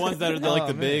they had the ones that are like Oh,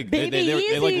 the man. big. Baby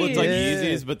They like looked like Yeezys.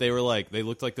 Yeezys, but they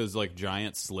looked like those like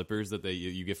giant slippers that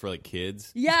you get for like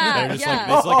kids. Yeah, They're just yeah.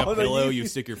 like it's like Oh, a the pillow Yeezys. you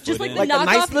stick your foot Just like in. the Like the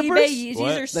night knockoff slippers? eBay Yeezys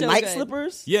What? are The so night good.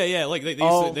 slippers? Yeah, like they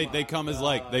Oh they come as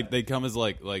like they come as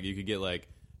like you could get like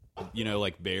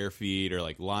like bare feet or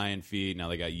like lion feet. Now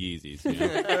they got Yeezys. You know?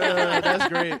 That's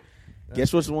great.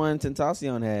 Guess which one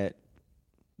Tentacion had?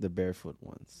 The barefoot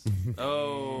ones.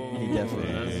 Oh, He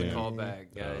definitely- that was a Yeah. callback,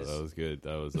 Oh, guys. that was good.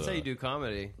 That was. That's how you do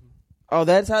comedy. Oh,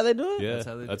 that's how they do it? Yeah, That's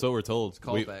how they that's do what we're told.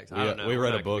 Callbacks. We, I don't know. we We're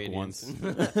read a not book comedians.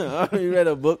 once. You read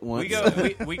a book once.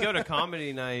 we go to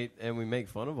comedy night and we make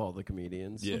fun of all the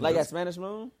comedians. Yeah. Like at Spanish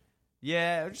Moon?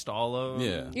 Yeah, just all of them.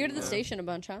 Yeah. You go to the station a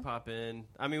bunch, huh? Pop in.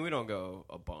 I mean, we don't go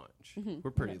a bunch.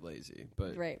 We're pretty lazy,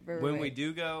 but Right, when we right.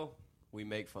 do go, we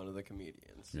make fun of the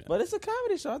comedians. Yeah. But it's a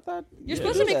comedy show. I thought You're you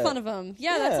supposed do to make that. fun of them.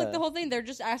 Yeah, that's like Yeah. the whole thing. They're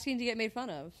just asking to get made fun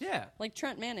of. Yeah. Like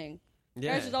Trent Manning.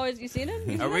 Yeah. Guys, just always, you seen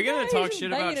him? Are we going gonna to talk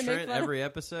shit about Trent every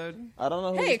episode? I don't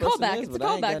know who Hey, this person callback. is, It's a but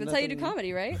I ain't callback. got That's how you do nothing-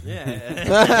 comedy, right?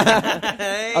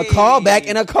 Yeah. A callback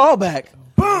and a callback.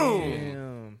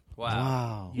 Damn. Wow.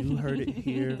 Wow. You heard it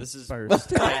here This is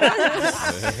first.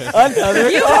 Another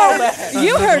You callback.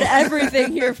 You heard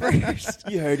everything here first.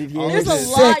 You heard it here. There's a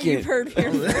second. lot you've heard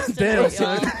here first. Damn, tonight,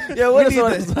 y'all. son. Yeah, what We if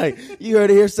someone need was like, you heard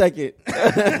it here second.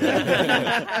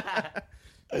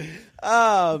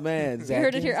 Oh, man. You Zach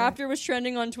heard it here Gibson. after it was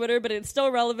trending on Twitter, but it's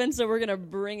still relevant, so we're going to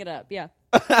bring it up. Yeah.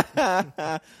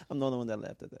 I'm the only one that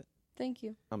laughed at that. Thank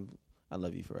you. I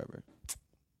love you forever.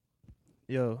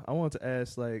 Yo, I wanted to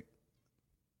ask, like,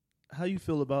 how you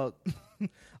feel about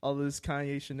all this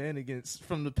Kanye shenanigans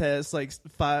from the past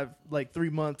 3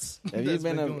 months? Have you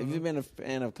been a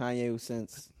fan of Kanye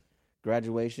since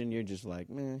graduation? You're just like,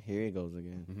 man, here he goes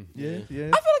again. Yeah. I feel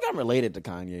like I'm related to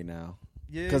Kanye now.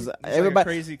 Yeah, because everybody like a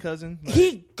crazy cousin.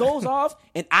 He goes off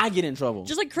and I get in trouble.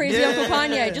 Just like crazy Uncle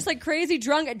Kanye, just like crazy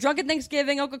drunk at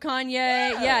Thanksgiving Uncle Kanye.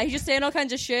 Yeah, he's just saying all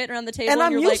kinds of shit around the table. And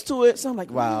I'm used to it, so I'm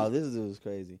like, wow, this dude's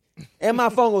crazy. And my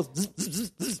phone goes,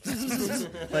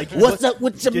 like, what's up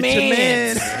with your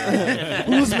man?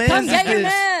 Whose man? Come get your this?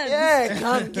 man. Yeah,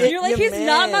 come get You're like, your he's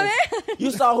not my mans. man.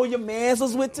 You saw who your mans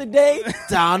was with today?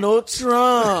 Donald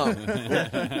Trump. I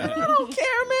don't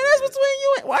care, man. That's between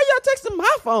you and... Why y'all texting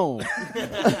my phone?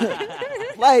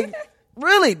 Like,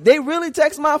 really? They really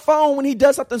text my phone when he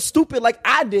does something stupid like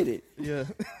I did it. Yeah.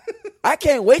 I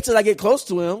can't wait till I get close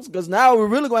to him, because now we're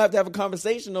really going to have a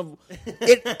conversation of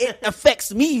it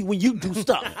affects me when you do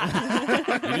stuff.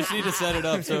 You just need to set it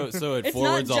up so it It's forwards not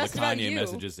all the just about Kanye you.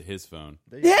 messages to his phone.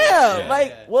 Yeah,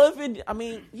 like, what if it, I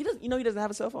mean, he doesn't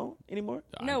have a cell phone anymore?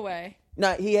 No way.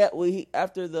 No, he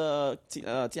after the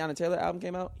Tiana Taylor album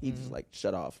came out, he just like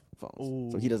shut off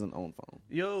phones. So he doesn't own phone.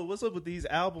 Yo, what's up with these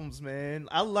albums, man?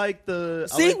 I like the...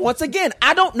 Once again,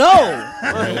 I don't know.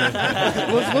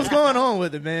 what's going on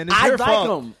with it, man? It's I your like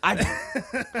fault. them.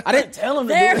 I didn't tell him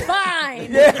to They're do it.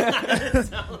 fine.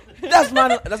 That's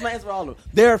my answer for all of them.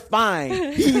 They're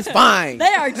fine. He's fine.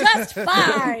 They are just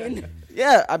fine.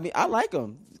 Yeah, I mean, I like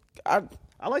them. I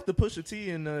like the Pusha T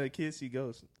and Kid See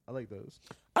Ghost. I like those.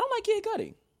 don't like Kid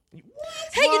Cudi.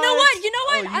 Hey, you know what?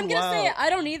 Oh, I'm gonna say it. I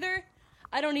don't either.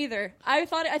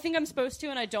 I think I'm supposed to,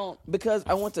 and I don't. Because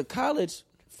I went to college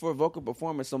for vocal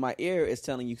performance, so my ear is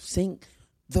telling you sing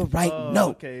the right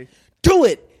note. Okay. Do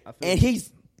it. feel And you. he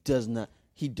does not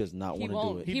He want to do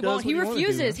won't. it. He does won't. what He he wanna do.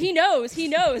 refuses. He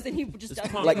knows, and he just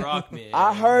doesn't. Punk Like, rock, man.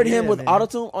 I heard him Yeah, with man.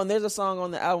 autotune on. There's a song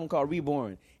on the album called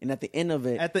Reborn, and at the end of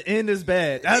it, At the end is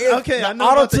bad. the Okay, I know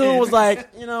about the autotune end. was like,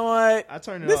 you know what? I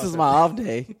turned it This off. is my off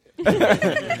day.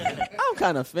 I'm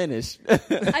kind of finished.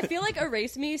 I feel like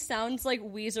 "Erase Me" sounds like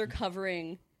Weezer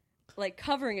covering a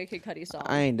Kid Cudi song.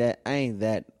 I ain't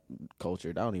that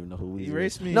cultured. I don't even know who Weezer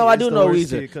Erase is. Me No, I is do the know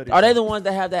worst Weezer. Kid Cudi Are they song. the ones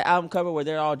that have that album cover where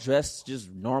they're all dressed just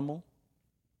normal?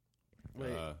 Wait,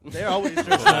 they're always dressed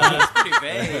up. That's pretty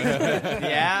vague.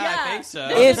 Yeah, I think so.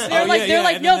 They're like,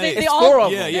 and no, then they it's all, four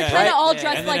of Yeah, them. yeah. they're kind of all Yeah.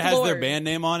 dressed And then like it has Lord. their band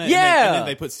name on it. Yeah. And then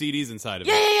they put CDs inside of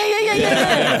it.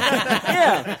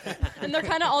 Yeah. And they're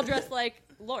kind of all dressed like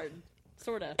Lord,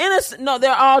 sort of. No,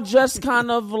 they're all just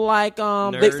kind of like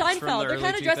Nerds they, from the Seinfeld. They're early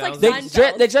kind of dressed like 2000s.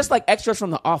 Seinfeld. they're just like extras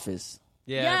from The Office.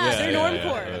 Yeah, they're yeah,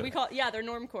 normcore. yeah. We call they're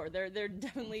normcore. They're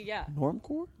definitely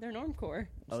Normcore? they're normcore.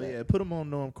 Oh yeah, put them on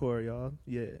normcore, y'all.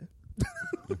 Yeah.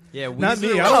 Yeah, Not Weezer me.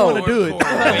 was I don't wanna do it.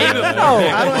 hardcore way before No.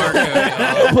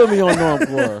 Marco. Put me on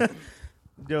Normcore.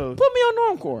 Yo, Put me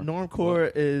on Normcore.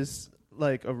 normcore is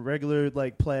like a regular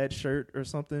like plaid shirt or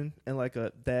something, and like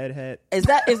a dad hat. Is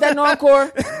that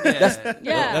Normcore?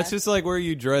 Yeah, That's just like where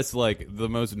you dress like the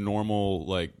most normal,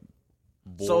 like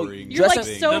So boring. you're like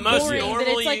dressing- so The most boring that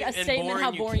normal it's like a and statement boring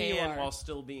how boring you can are. while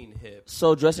still being hip.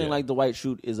 So dressing Yeah. like the white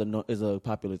shoot is a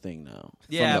popular thing now.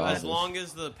 Yeah, From The as Office. long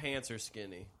as the pants are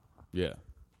skinny. Yeah.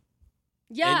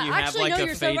 Yeah, and you have actually, like no, a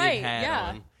you're so faded right. hat Yeah,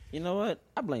 on. You know what?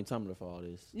 I blame Tumblr for all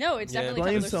this. no, it's Yeah, definitely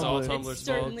blame Tumblr's Tumblr. fault. It's all It's Tumblr's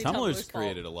certainly Tumblr's Tumblr's fault.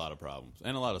 created a lot of problems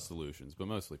and a lot of solutions, but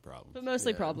mostly problems. But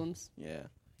mostly Yeah. problems. Yeah.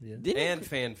 Yeah. And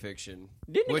fan fiction.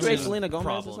 Didn't it which create is Selena Gomez or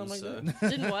problems, something like so.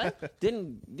 Didn't what?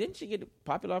 Didn't she get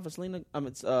popular off of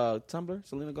Tumblr?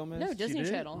 Selena Gomez. No, Disney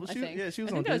did? Channel. Well, I she- think. yeah, she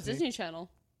was I think on that was Disney. Disney Channel.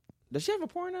 Does she have a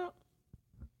porn out?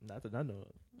 Not that I know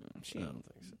of.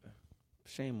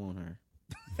 Shame on her.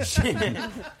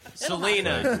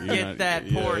 Selena, Like, you're get not- that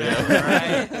yeah, porn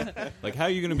yeah. out, right? Like, how are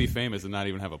you going to be famous and not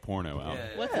even have a porno out? Yeah.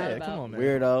 What's Yeah, that about? come on, man.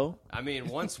 Weirdo. I mean,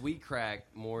 once we crack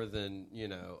more than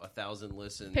 1,000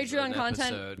 listens, Patreon or an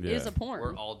content episode, is Yeah. a porn.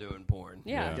 we're all doing porn.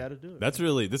 Yeah. You gotta do it. That's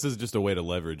really, this is just a way to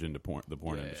leverage into the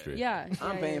porn Yeah. industry. Yeah,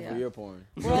 I'm yeah, paying yeah, for yeah. your porn.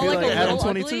 We're all Be like a Adam little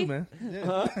 22, ugly. man.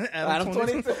 Yeah. Adam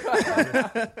 22.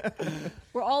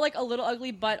 We're all like a little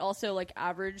ugly, but also like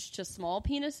average to small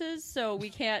penises. So we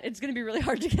can't. It's going to be really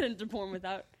hard to get into porn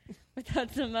without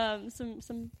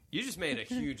some. You just made a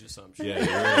huge assumption. Yeah,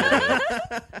 you really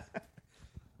did.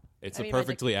 It's I a mean,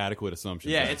 perfectly adequate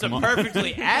assumption. Yeah, it's a Come on.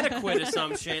 perfectly adequate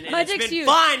assumption, and My it's dick's been huge.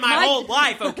 fine my My- whole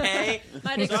life. Okay.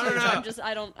 My dick's No, no, huge. no. I'm just.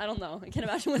 I don't know. I can't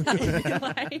imagine what that would be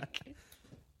like.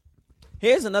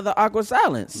 Here's another awkward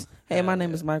silence. Hey, my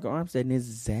name is Michael Armstead, and it's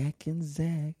Zach and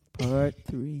Zach Part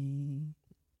 3.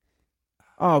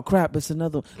 Oh crap! It's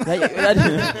another.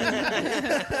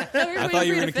 I thought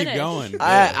you were going to keep going.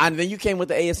 And then you came with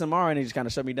the ASMR and it just kind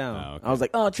of shut me down. Oh, okay. I was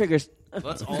like, oh, triggers.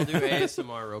 Let's all do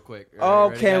ASMR real quick. Oh,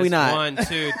 Ready, can guys? we not? 1,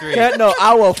 2, 3. No,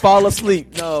 I will fall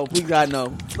asleep. No, we got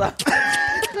no.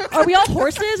 Are we all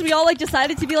horses? We all like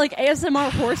decided to be like ASMR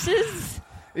horses.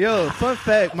 Yo, fun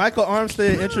fact: Michael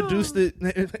Armstead introduced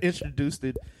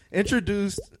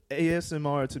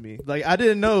ASMR to me. Like I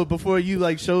didn't know before you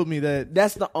like showed me that.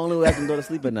 That's the only way I can go to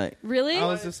sleep at night. Really? I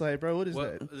was just like, bro, what is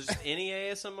that? Just any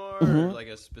ASMR Mm-hmm. or like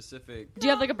a specific? Do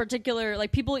you have like a particular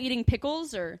like people eating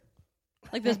pickles or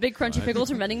like those big crunchy pickles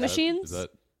from vending machines?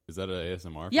 Is that an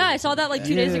ASMR? Yeah, I saw that like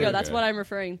 2 days Yeah. athat's Okay. what I'm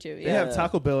referring to. They Yeah. have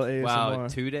Taco Bell ASMR. Wow,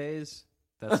 2 days?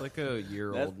 That's like a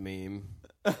year-old meme.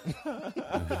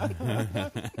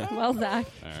 Well, Zach,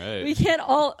 All right. we can't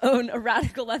all own a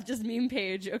radical leftist meme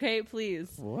page, okay? Please.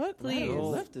 What? Please.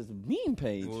 Left is meme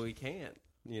page. Well, we can't,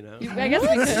 you know. I guess we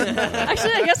could.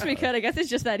 Actually, I guess we could. I guess it's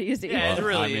just that easy. Yeah, it Well,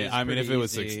 really is. I mean, if pretty it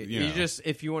was easy. you know. just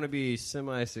if you want to be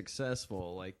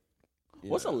semi-successful, like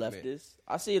What's a leftist?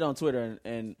 I see it on Twitter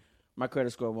and my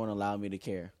credit score won't allow me to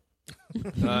care.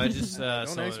 Just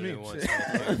ask someone me. who wants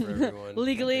healthcare for everyone.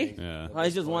 Legally. Yeah. Oh,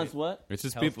 he just wants what? It's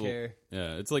just people. Healthcare.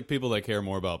 Yeah, it's like people that care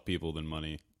more about people than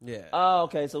money. Yeah. Oh,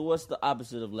 okay. So what's the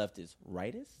opposite of leftist?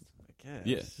 Rightist? I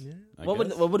Yes. guess. I What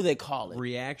guess. do they call it?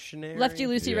 Reactionary. Lefty,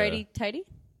 loosey, Yeah. righty, tighty.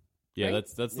 Yeah, right?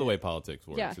 that's the way politics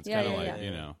works. Yeah, It's yeah, kind of yeah, like yeah.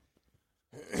 you know.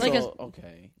 Like so,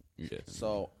 okay. Yeah.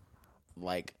 So,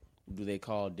 like, do they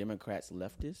call Democrats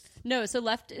leftists? No, so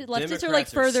leftists are like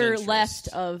Democrats are further centrist. left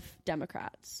of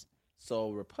Democrats.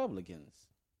 So Republicans.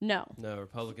 No. No,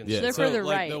 Republicans. Yeah, they're so further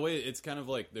like right. the way it's kind of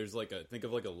like there's like a think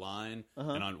of like a line,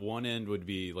 and on one end would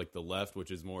be like the left,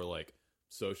 which is more like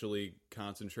socially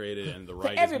concentrated, and the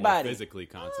right is more everybody. physically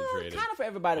concentrated. Kind of for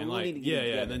everybody. And We like, need to get yeah,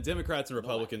 together. and then Democrats and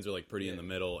Republicans are like pretty in the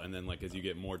middle, and then like as you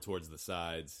get more towards the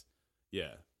sides,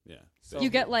 yeah. You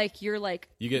get like you're like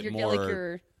You get you more- like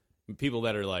your people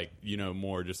that are like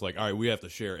more just like all right, we have to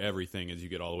share everything as you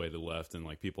get all the way to the left, and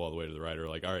like people all the way to the right are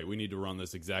like all right, we need to run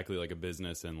this exactly like a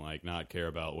business and like not care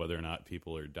about whether or not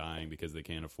people are dying because they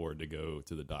can't afford to go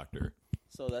to the doctor.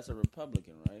 So that's a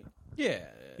Republican, right? Yeah.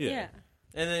 yeah.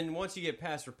 And then once you get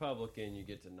past Republican, you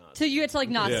get to Nazi. So you get to like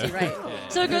Nazi, Yeah. right? Yeah.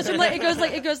 So it goes from like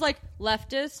it goes like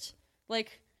leftist,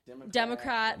 like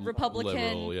Democrat, Republican,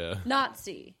 Liberal, yeah.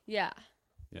 Nazi. Yeah.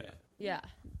 Yeah. Yeah.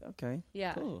 Okay.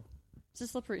 Yeah. Cool. It's a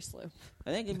slippery slope.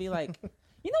 I think it'd be like,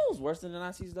 you know what's worse than the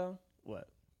Nazis though? What?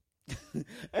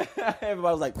 Everybody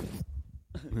was like,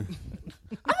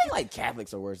 I think like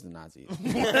Catholics are worse than Nazis.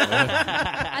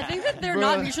 I think that they're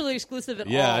not mutually exclusive at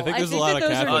all. Yeah, I think there's a lot that of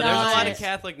those are Catholic There's a not- lot of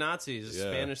Catholic Nazis. The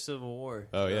Yeah. Spanish Civil War.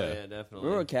 Oh, yeah. yeah, definitely.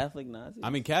 We were Catholic Nazis. I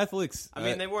mean, Catholics. I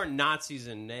mean, they weren't Nazis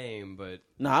in name, but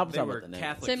no, I'm they talking were about the name.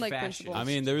 Catholic Same, like, fascists. principles. I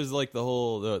mean, there was like the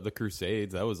whole the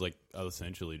Crusades. That was like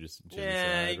essentially just genocide,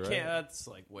 Yeah, you right? can't. That's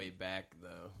like way back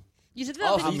though. You said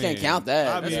Oh, that. so you can't count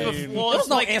that. I mean- That's Well, There's it's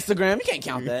no like Instagram. You can't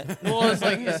count that. well, it's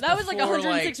like it's That was like before,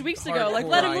 106 weeks ago. Like, hardcore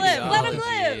let him live, let him ideology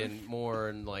live. and more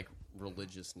in like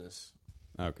religiousness.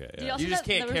 Okay, Do you yeah. also You just that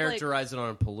can't was, like- characterize it on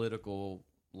a political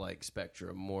like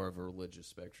spectrum, more of a religious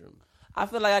spectrum. I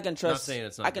feel like I can trust. saying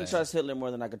it's not I can bad. trust Hitler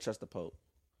more than I can trust the Pope.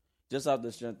 Just off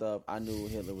the strength of I knew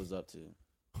what Hitler was up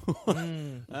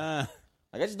to.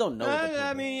 Like I just don't know. What the Pope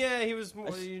I is. mean, yeah, he was more.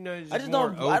 You know, I just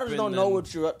more don't. I just open don't know than-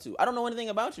 what you're up to. I don't know anything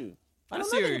about you. I I don't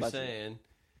see know what anything you're about you. saying.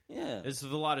 Yeah. It's a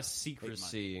lot of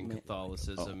secrecy in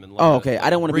Catholicism and. Oh, okay. I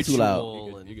didn't want to be too loud.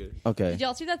 ritual and- You good? Okay. Did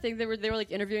y'all see that thing? They were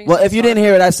like interviewing. Well, some if you star- didn't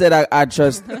hear it, I said I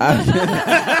trust.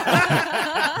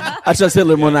 I trust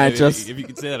Hitler more than I If- trust. If you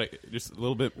could say that just a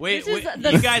little bit. Wait, This is wait,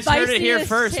 the you guys heard it here spiciest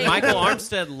first. take. Michael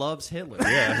Armstead loves Hitler.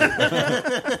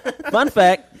 Fun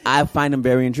fact: I find him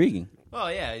very intriguing. Oh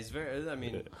yeah, he's very. I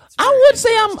mean, it's I very would say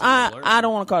interesting to learn. I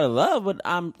don't want to call it love, but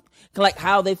I'm like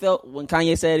how they felt when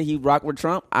Kanye said he rocked with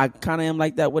Trump. I kind of am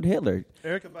like that with Hitler.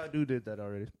 Erica Badu did that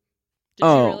already. Did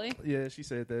Oh. you really? Yeah, she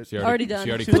said that. She Already done. She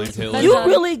already But claimed Hitler. You done.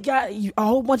 really got a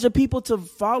whole bunch of people to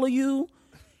follow you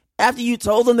after you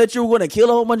told them that you were going to kill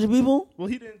a whole bunch of people. Well,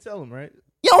 he didn't tell him, right?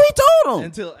 Yo, he told them.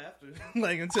 Until after,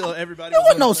 like until everybody. There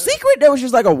was no on- secret. There was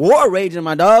just like a war raging,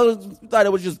 my dog. You thought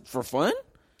it was just for fun.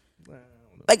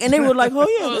 Like, and they were like, "Oh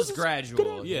yeah, It this was is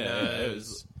gradual. Yeah, you know, it it was-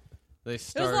 was. They lot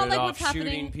started like off what's happening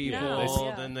shooting people, now.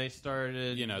 Yeah. then they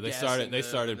started. You know, they gassing started- they them,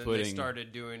 started and then putting- They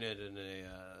started doing it in a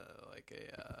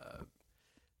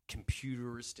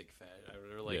computeristic fashion,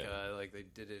 or like Yeah. like they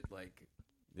did it like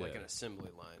Yeah. an assembly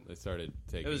line. They started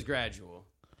taking. It was gradual,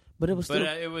 but it was but still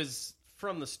it was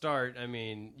from the start. I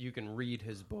mean, you can read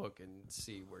his book and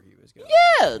see where he was going.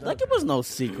 yeah, like it was no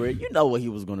secret. You know what he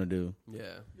was going to do, Yeah,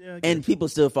 Yeah, I and guess. people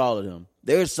still followed him.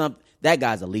 There's some that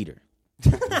guy's a leader.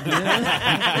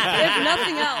 If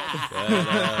nothing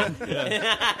else.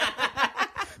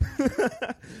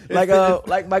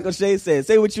 Like Michael Shea said,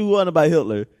 say what you want about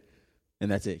Hitler. And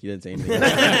that's it. He didn't say anything.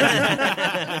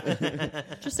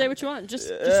 Just say what you want. Just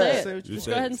say it. Say Just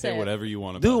go ahead and say it. whatever you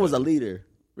want. Dude was a leader.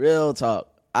 Real talk.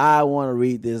 I want to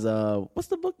read this. What's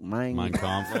the book? Mein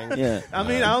Kampf. Yeah. I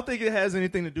mean, I don't think it has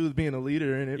anything to do with being a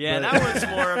leader in it. Yeah, but that one's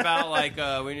more about like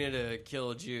we need to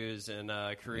kill Jews and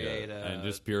create and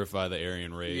just purify the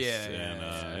Aryan race.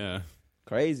 Yeah.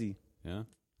 Crazy. Yeah.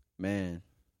 Man.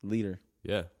 Leader.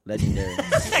 Yeah. Legendary.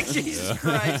 Jesus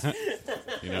Christ.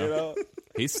 You know?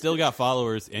 He's still got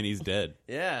followers and he's dead.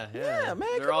 Yeah, Yeah, man,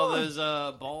 They're come all on. those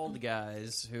bald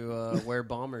guys who wear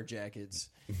bomber jackets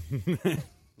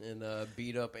and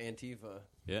beat up Antifa.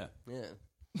 Yeah. Yeah.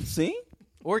 See?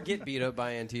 Or get beat up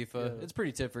by Antifa. It's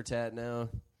pretty tit for tat now.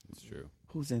 It's true.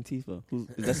 Who's Antifa?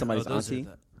 Is that somebody's those auntie?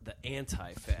 are the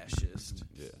anti-fascist.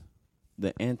 Yeah.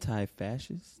 The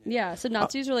anti-fascist? Yeah, so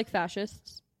Nazis are like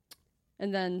fascists.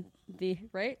 And then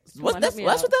right? Come on, That's help me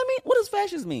what out. that mean? What does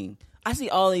fascist mean? I see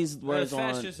all these words on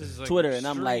Fascist is like Twitter, and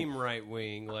I'm like, extreme right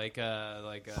wing, like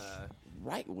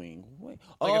right wing. Wait.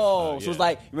 Like Oh, a- so it's yeah.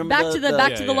 like remember Back to the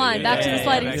line, back to the yeah,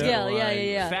 sliding back to scale. the Yeah, line. yeah,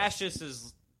 yeah. Fascist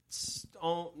is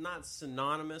not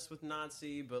synonymous with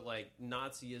Nazi, but like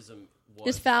Nazism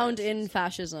was Is found fascist. in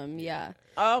fascism, yeah.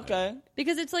 Oh, okay.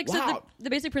 Because it's like so Wow. the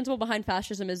basic principle behind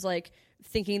fascism is like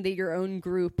thinking that your own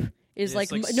group is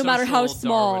It's like no matter how social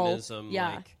small, Darwinism,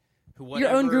 yeah. like, Your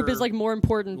own group whatever, is like more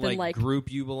important than like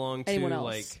group you belong to, anyone else.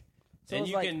 like, So and it's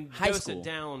you like can high dose school. it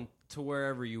down to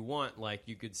wherever you want. Like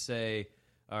you could say,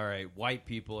 all right, white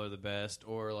people are the best,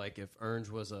 or like if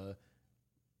Ernst was a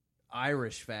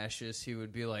Irish fascist, he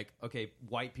would be like, okay,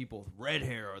 white people with red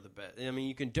hair are the best. I mean,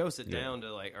 you can dose it down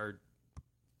to like or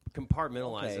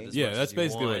compartmentalize Okay. it. As Yeah, much that's as you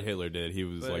basically want. what Hitler did. He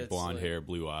was But like it's blonde like- hair,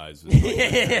 blue eyes.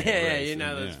 Yeah, you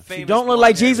know those famous. You don't look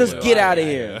like blonde-haired Jesus. blue Get eyes. out of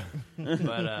here.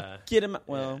 But Get him.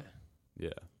 Well, Yeah.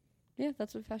 yeah,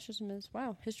 that's what fascism is.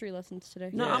 Wow, history lessons today.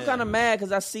 no, Yeah. I'm kind of mad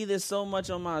because I see this so much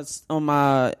on my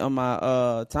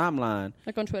timeline.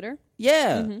 Like on Twitter.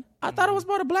 Yeah, Mhm. I thought it was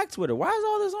part of Black Twitter. Why is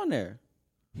all this on there?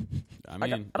 I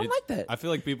Like, mean, I don't like that. I feel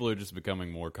like people are just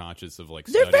becoming more conscious of like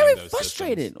They're studying very those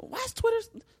frustrated. systems. Why is Twitter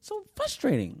so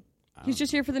frustrating? He's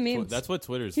just here for the memes. That's what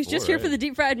Twitter's He's for. just here for right? the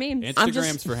deep fried memes. I'm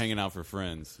Instagram's just- for hanging out for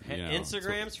friends. You know?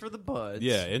 Instagram's for the buds.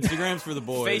 Yeah, Instagram's for the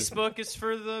boys. Facebook is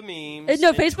for the memes. No,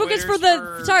 and Facebook is for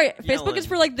Twitter's the sorry. yelling. Facebook is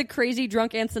for like the crazy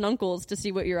drunk aunts and uncles to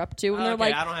see what you're up to, and they're Okay,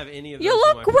 like, I don't have any of "You those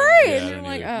on look my great," Yeah, and I you're don't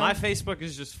like, either. oh. My Facebook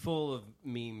is just full of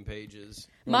meme pages.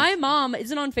 My mom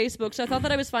isn't on Facebook, so I thought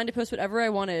that I was fine to post whatever I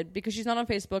wanted because she's not on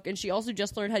Facebook, and she also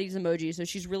just learned how to use emojis, so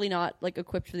she's really not like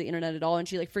equipped for the internet at all, and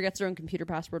she like forgets her own computer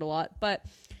password a lot. But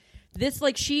this,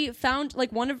 like, she found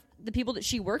like one of the people that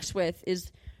she works with is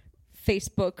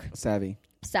Facebook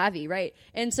savvy, right?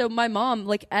 And so my mom,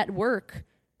 like at work,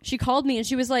 she called me and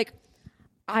she was like,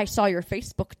 "I saw your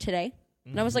Facebook today."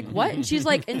 And I was like, "What?" And she's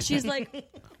like,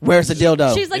 Where's the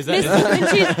dildo? she's like, Is that- Miss, and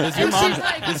she's, Does your and mom? she's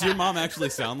like, Does your mom actually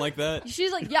sound like that?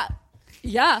 she's like,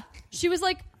 yeah. She was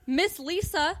like, "Miss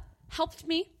Lisa helped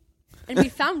me, and we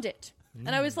found it."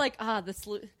 And I was like,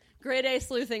 the grade A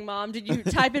sleuthing, Mom. Did you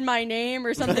type in my name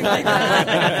or something like that?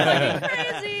 That's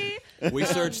fucking crazy. We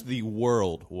searched the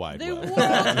World Wide The Web.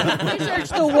 world, we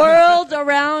searched the world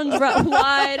around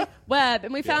wide web,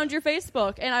 and we found your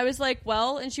Facebook. And I was like,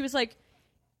 "Well," and she was like,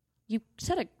 "You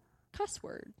said a cuss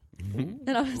word." And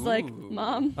I was like,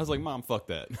 "Mom," I was like, Mom, fuck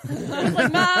that. I was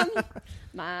like,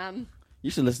 "Mom, You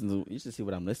should You should see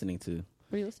what I'm listening to.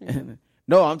 what are you listening to?"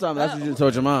 No, I'm talking. That's what you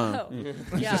told your mom. Oh, You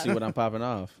yeah, should see what I'm popping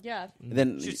off. yeah, And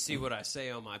then You should see what I say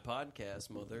on my podcast,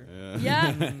 mother.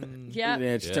 yeah,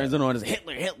 yeah, she Yeah. turns it on as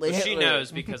Hitler. But she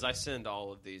knows because I send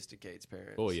all of these to Kate's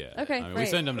parents. Oh yeah. Okay, I mean, we great.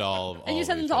 send them to all. and you of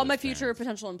send them each to all my other's future parents.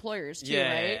 potential employers too,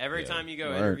 Yeah, right? every Yeah. time you go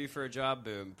Word. interview for a job,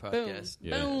 boom, Boom, podcast.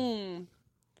 Yeah. boom.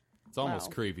 It's almost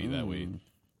Wow. creepy that we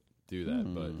do that,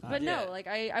 but But Yeah. no, like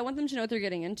I want them to know what they're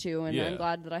getting into, and Yeah. I'm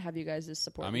glad that I have you guys'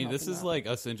 support. I and mean, this helping is out. like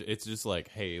essentially. It's just like,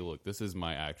 hey, look, this is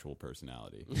my actual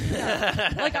personality.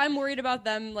 like I'm worried about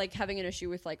them like having an issue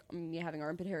with like me having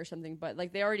armpit hair or something, but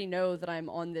like they already know that I'm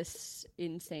on this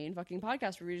insane fucking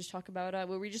podcast where we just talk about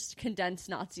where we just condense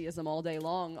Nazism all day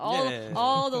long,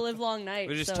 all the live long night.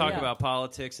 We just So, talk yeah. about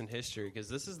politics and history because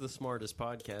this is the smartest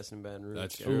podcast in Baton Rouge.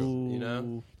 That's guys, true. You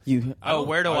know? You Oh,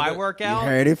 where do I work you out?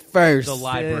 heard it first. The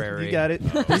library. Yeah, you got it.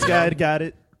 This guy got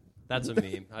it. That's a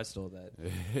meme. I stole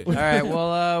that. All right.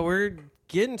 Well, we're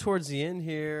getting towards the end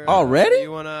here. Already?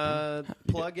 You want to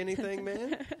plug anything,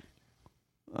 man?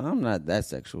 I'm not that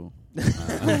sexual.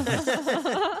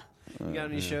 You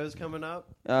got any shows coming up?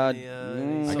 Uh, Any, I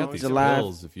got songs the coming July- up?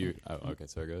 Bills, if you. Oh, okay,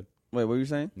 sorry, go ahead. Wait, what were you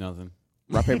saying? Nothing.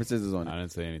 Rock, paper, scissors on I it.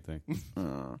 didn't say anything.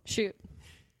 Shoot.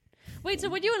 Wait, so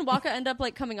what do you and Waka end up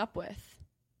like coming up with?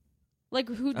 Like,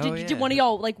 who did one of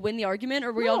y'all like win the argument,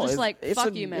 or were y'all just like,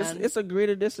 "Fuck you, man"? It's agree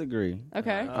to disagree.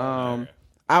 Okay.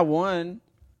 I won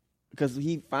because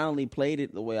he finally played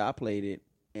it the way I played it,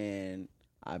 and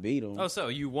I beat him. Oh, so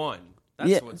you won.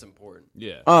 That's what's important.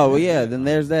 Yeah. Oh well, yeah. Then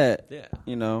there's that. Yeah.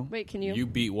 You know. Wait, can you? You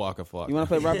beat Waka Flocka. You want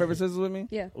to play rock, paper, scissors with me?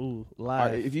 Yeah. Ooh, All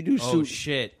live. right, if you do Oh shoot,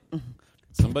 shit.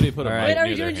 Somebody put a mic Wait, are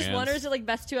near we doing their just one, or hands. is it like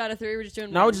best 2 out of 3? We're just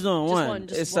doing. No, one? we're just doing one.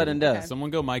 Just It's sudden death. Okay. Someone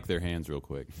go mic their hands real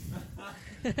quick.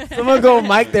 someone go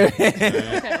mic their hand.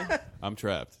 Okay. I'm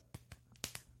trapped.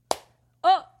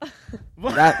 Oh.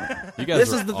 That, You guys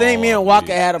this are is the thing me all and Waka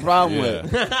beat. had a problem Yeah.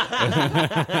 with.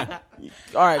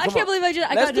 All right, I come can't on. believe I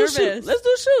Let's got do nervous. shoot. Let's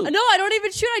do shoot. No, I don't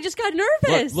even shoot. I just got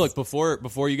nervous. Look,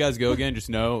 before you guys go again, just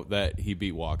know that he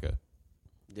beat Waka.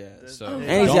 Yeah. So And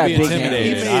he's don't got be big He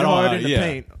intimidated. hands. made I don't hard know, in the yeah.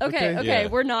 paint. Okay, Yeah.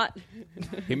 we're not.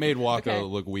 He made Waka Okay.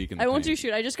 look weak in the I won't do paint.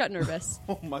 shoot. I just got nervous.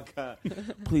 Oh my god.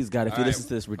 Please, God, if you All right. listen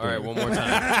to this, we're All right, done. one more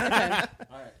time.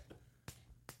 Okay.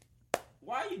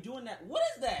 Why are you doing that? What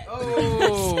is that?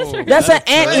 Oh, That's an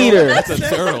anteater. That's a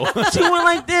turtle. She went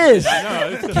like this.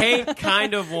 Kate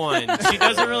kind of won. She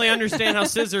doesn't really understand how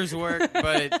scissors work,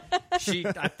 but I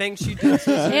think she does.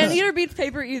 And either beats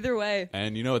paper either way.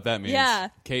 And you know what that means? Yeah.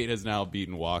 Kate has now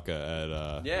beaten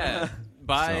Waka at Yeah,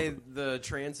 by the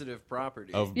transitive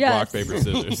property. of Yes. rock paper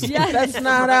scissors. Yeah. That's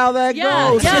not how that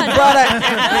Yeah, goes. yeah. She brought a-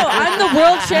 No, I'm the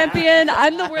world champion.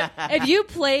 I'm the world. If you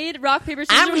played rock paper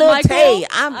scissors, I'm Lil Michael, Tay.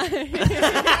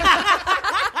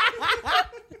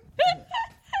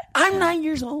 I'm 9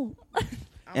 years old.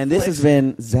 And this has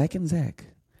been Zach and Zach.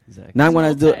 Now I'm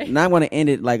gonna do. Now I'm gonna end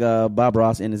it like Bob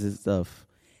Ross ends his stuff.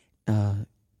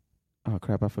 Oh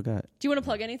crap! I forgot. Do you want to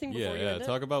plug anything before you Yeah. end it?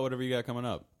 Talk about whatever you got coming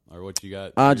up or what you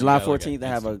got. July You got, like, 14th, I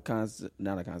have a concert.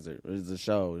 Not a concert. It's a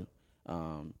show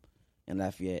in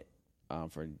Lafayette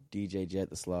for DJ Jet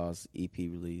the Slaw's EP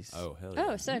release. Oh hell yeah.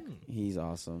 Oh, sick. He's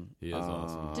awesome. He is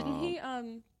awesome.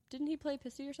 Didn't he play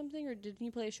Pissy or something, or didn't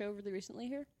he play a show really recently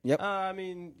here? I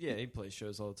mean, yeah, he plays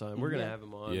shows all the time. We're gonna have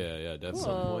him on. Yeah,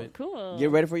 definitely. Cool. Cool.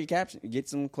 Get ready for your caption. Get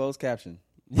some closed caption.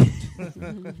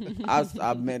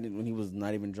 I met it when he was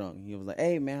not even drunk. He was like,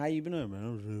 "Hey man, how you been doing, man?" I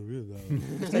was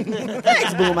really good.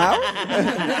 Thanks, Boom Out.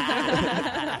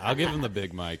 I'll give him the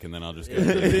big mic and then I'll just go.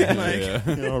 The big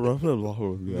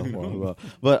mic.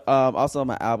 But also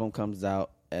my album comes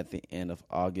out at the end of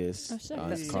August. Oh, sick. It's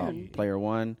That's called soon. Player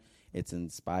One. It's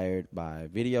inspired by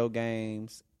video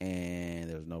games, and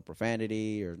there's no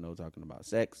profanity. There's no talking about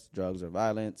sex, drugs, or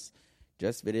violence.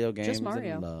 Just video games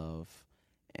Mario. and love.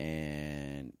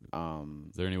 And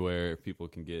Is there anywhere people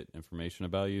can get information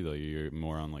about you? Though you're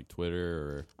more on like Twitter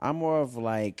or I'm more of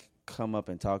like, come up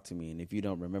and talk to me. And if you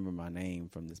don't remember my name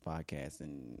from this podcast,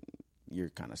 then you're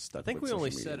kind of stuck. I think with we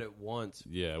only social said media. it once.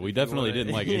 yeah, we definitely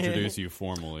didn't like introduce you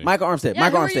formally. Michael Armstead. Yeah,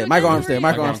 Michael who are you Armstead. Michael again? Who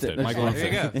are Armstead. you Michael again?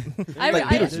 Armstead. Michael There you go. Like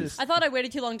Beetlejuice. I thought I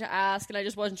waited too long to ask, and I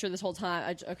just wasn't sure this whole time.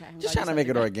 Okay. I'm Just glad trying to you make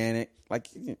said it that. organic. Like,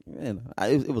 you know,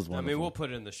 it was wonderful. I mean, we'll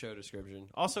put it in the show description.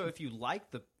 Also, if you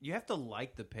you have to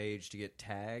like the page to get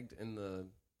tagged in the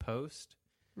post.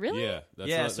 Really? Yeah, that's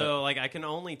Yeah, not- so like I can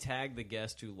only tag the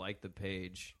guest who liked the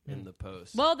page in the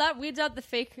post. Well, that weeds out the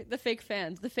fake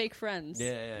fans, the fake friends.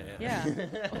 yeah. Yeah.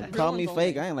 Call Real me ones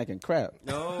fake. only. I ain't liking crap.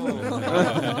 No. All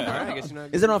right, I guess you're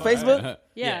not. Is it on Facebook?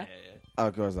 Yeah. Oh,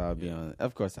 of course I'll be on it.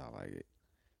 Of course I'll like it.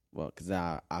 Well, because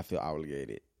I feel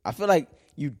obligated. I feel like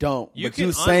you don't. You but can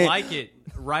you saying, unlike it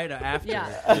right after.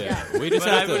 Yeah. Yeah, we just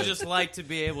But I have would to. just like to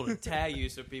be able to tag you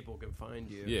so people can find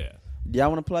you. Yeah. Do y'all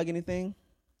want to plug anything?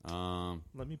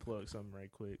 Let me plug something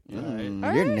right quick.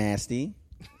 You're nasty.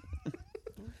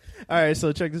 All right,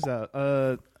 so check this out.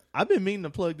 I've been meaning to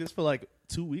plug this for like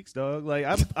 2 weeks, dog. Like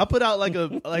I put out like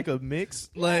a mix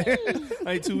like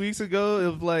 2 weeks ago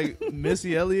of like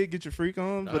Missy Elliott, Get Your Freak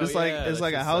On, but Oh, it's like yeah, it's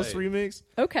like a that's house insane. remix.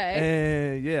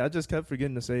 Okay. And yeah, I just kept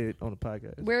forgetting to say it on the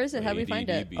podcast. Where is it? How do we find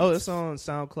it? ADD Oh, it's on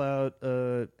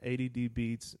SoundCloud. ADD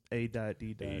Beats.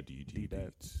 A.D.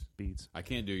 Beats. I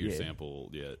can't do your Yeah. sample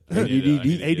yet.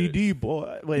 ADD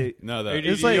boy. Wait. No, that ADD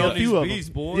It's like on a few these of beats,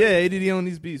 them. boy. Yeah, ADD on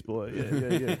these beats, boy.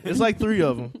 Yeah. It's like 3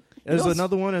 of them. There's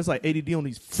another one that's like ADD on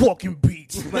these fucking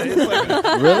beats. Like, it's like,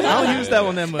 Really? I don't use that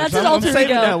one that much. That's his I'm alter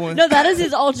saving ego. that one. No, that is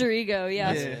his alter ego.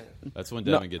 Yes. Yeah. That's when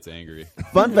Devin gets angry.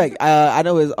 Fun fact. I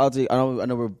know his alter. I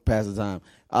know we're past the time.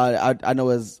 I know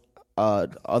his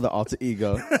other alter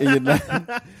ego.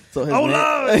 So his,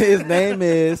 Lord! his name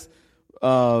is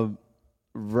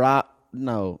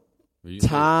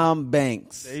Tom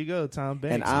Banks. There you go, Tom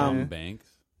Banks. And I'm- man. Banks.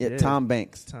 Yeah, Tom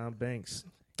Banks. Tom Banks.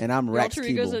 And I'm Your Rax alter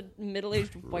ego's Keeble. a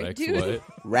middle-aged white Rex dude. what?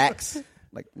 Rax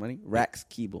like money. Rax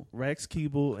Keeble. Rex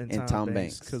Keeble and And Tom Tom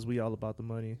Banks, Banks. because we all about the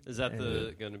money. Is that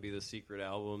And- going to be the secret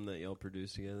album that y'all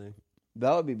produce together?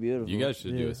 That would be beautiful. You guys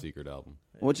should do Yeah. a secret album.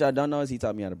 What y'all don't know is he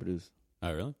taught me how to produce.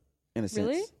 Oh, really? In a sense.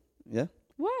 Really? Yeah.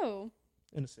 Whoa.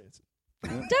 in a sense?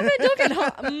 Damn it! Don't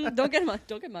get don't get mad.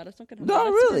 Don't get mad. Don't get mad. No,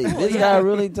 That's really. super cool, This yeah. guy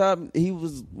really taught. He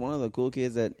was one of the cool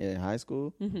kids in high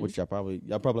school, which y'all probably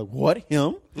like, what,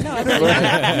 him? No,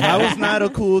 I was not a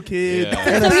cool kid.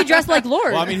 Yeah. so he dressed like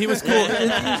Lord. Well, I mean, he was cool.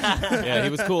 Yeah, he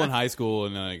was cool in high school,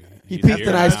 and He he's peaked here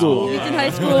in high now. school. He was in high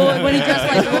school when he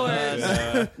dressed like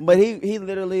Lord. But he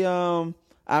literally I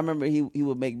remember he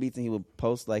would make beats and he would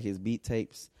post like his beat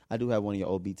tapes. I do have one of your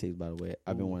old beat tapes, by the way.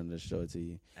 I've been wanting to show it to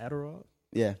you. Adderall.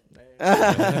 Yeah.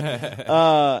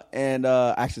 And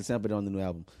I actually sampled it on the new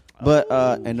album. But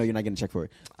and no, you're not getting a check for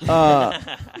it.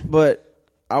 But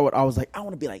I was like, I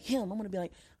want to be like him. I want to be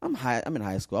like I'm in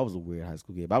high school. I was a weird high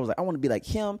school kid. But I was like, I want to be like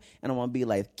him, and I want to be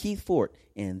like Keith Fort,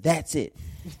 and that's it.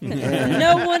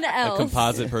 No one A else.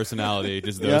 composite personality,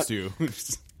 just those two.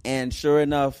 And sure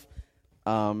enough,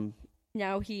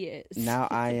 Now he is. now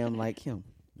I am like him,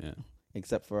 Yeah.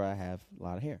 except for I have a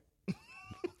lot of hair.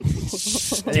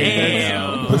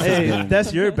 Damn. Hey,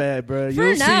 that's your bad, bro. For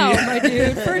You'll now, see. my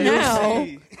dude. For You'll now.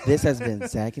 see. This has been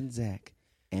Zach and Zach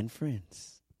and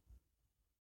friends.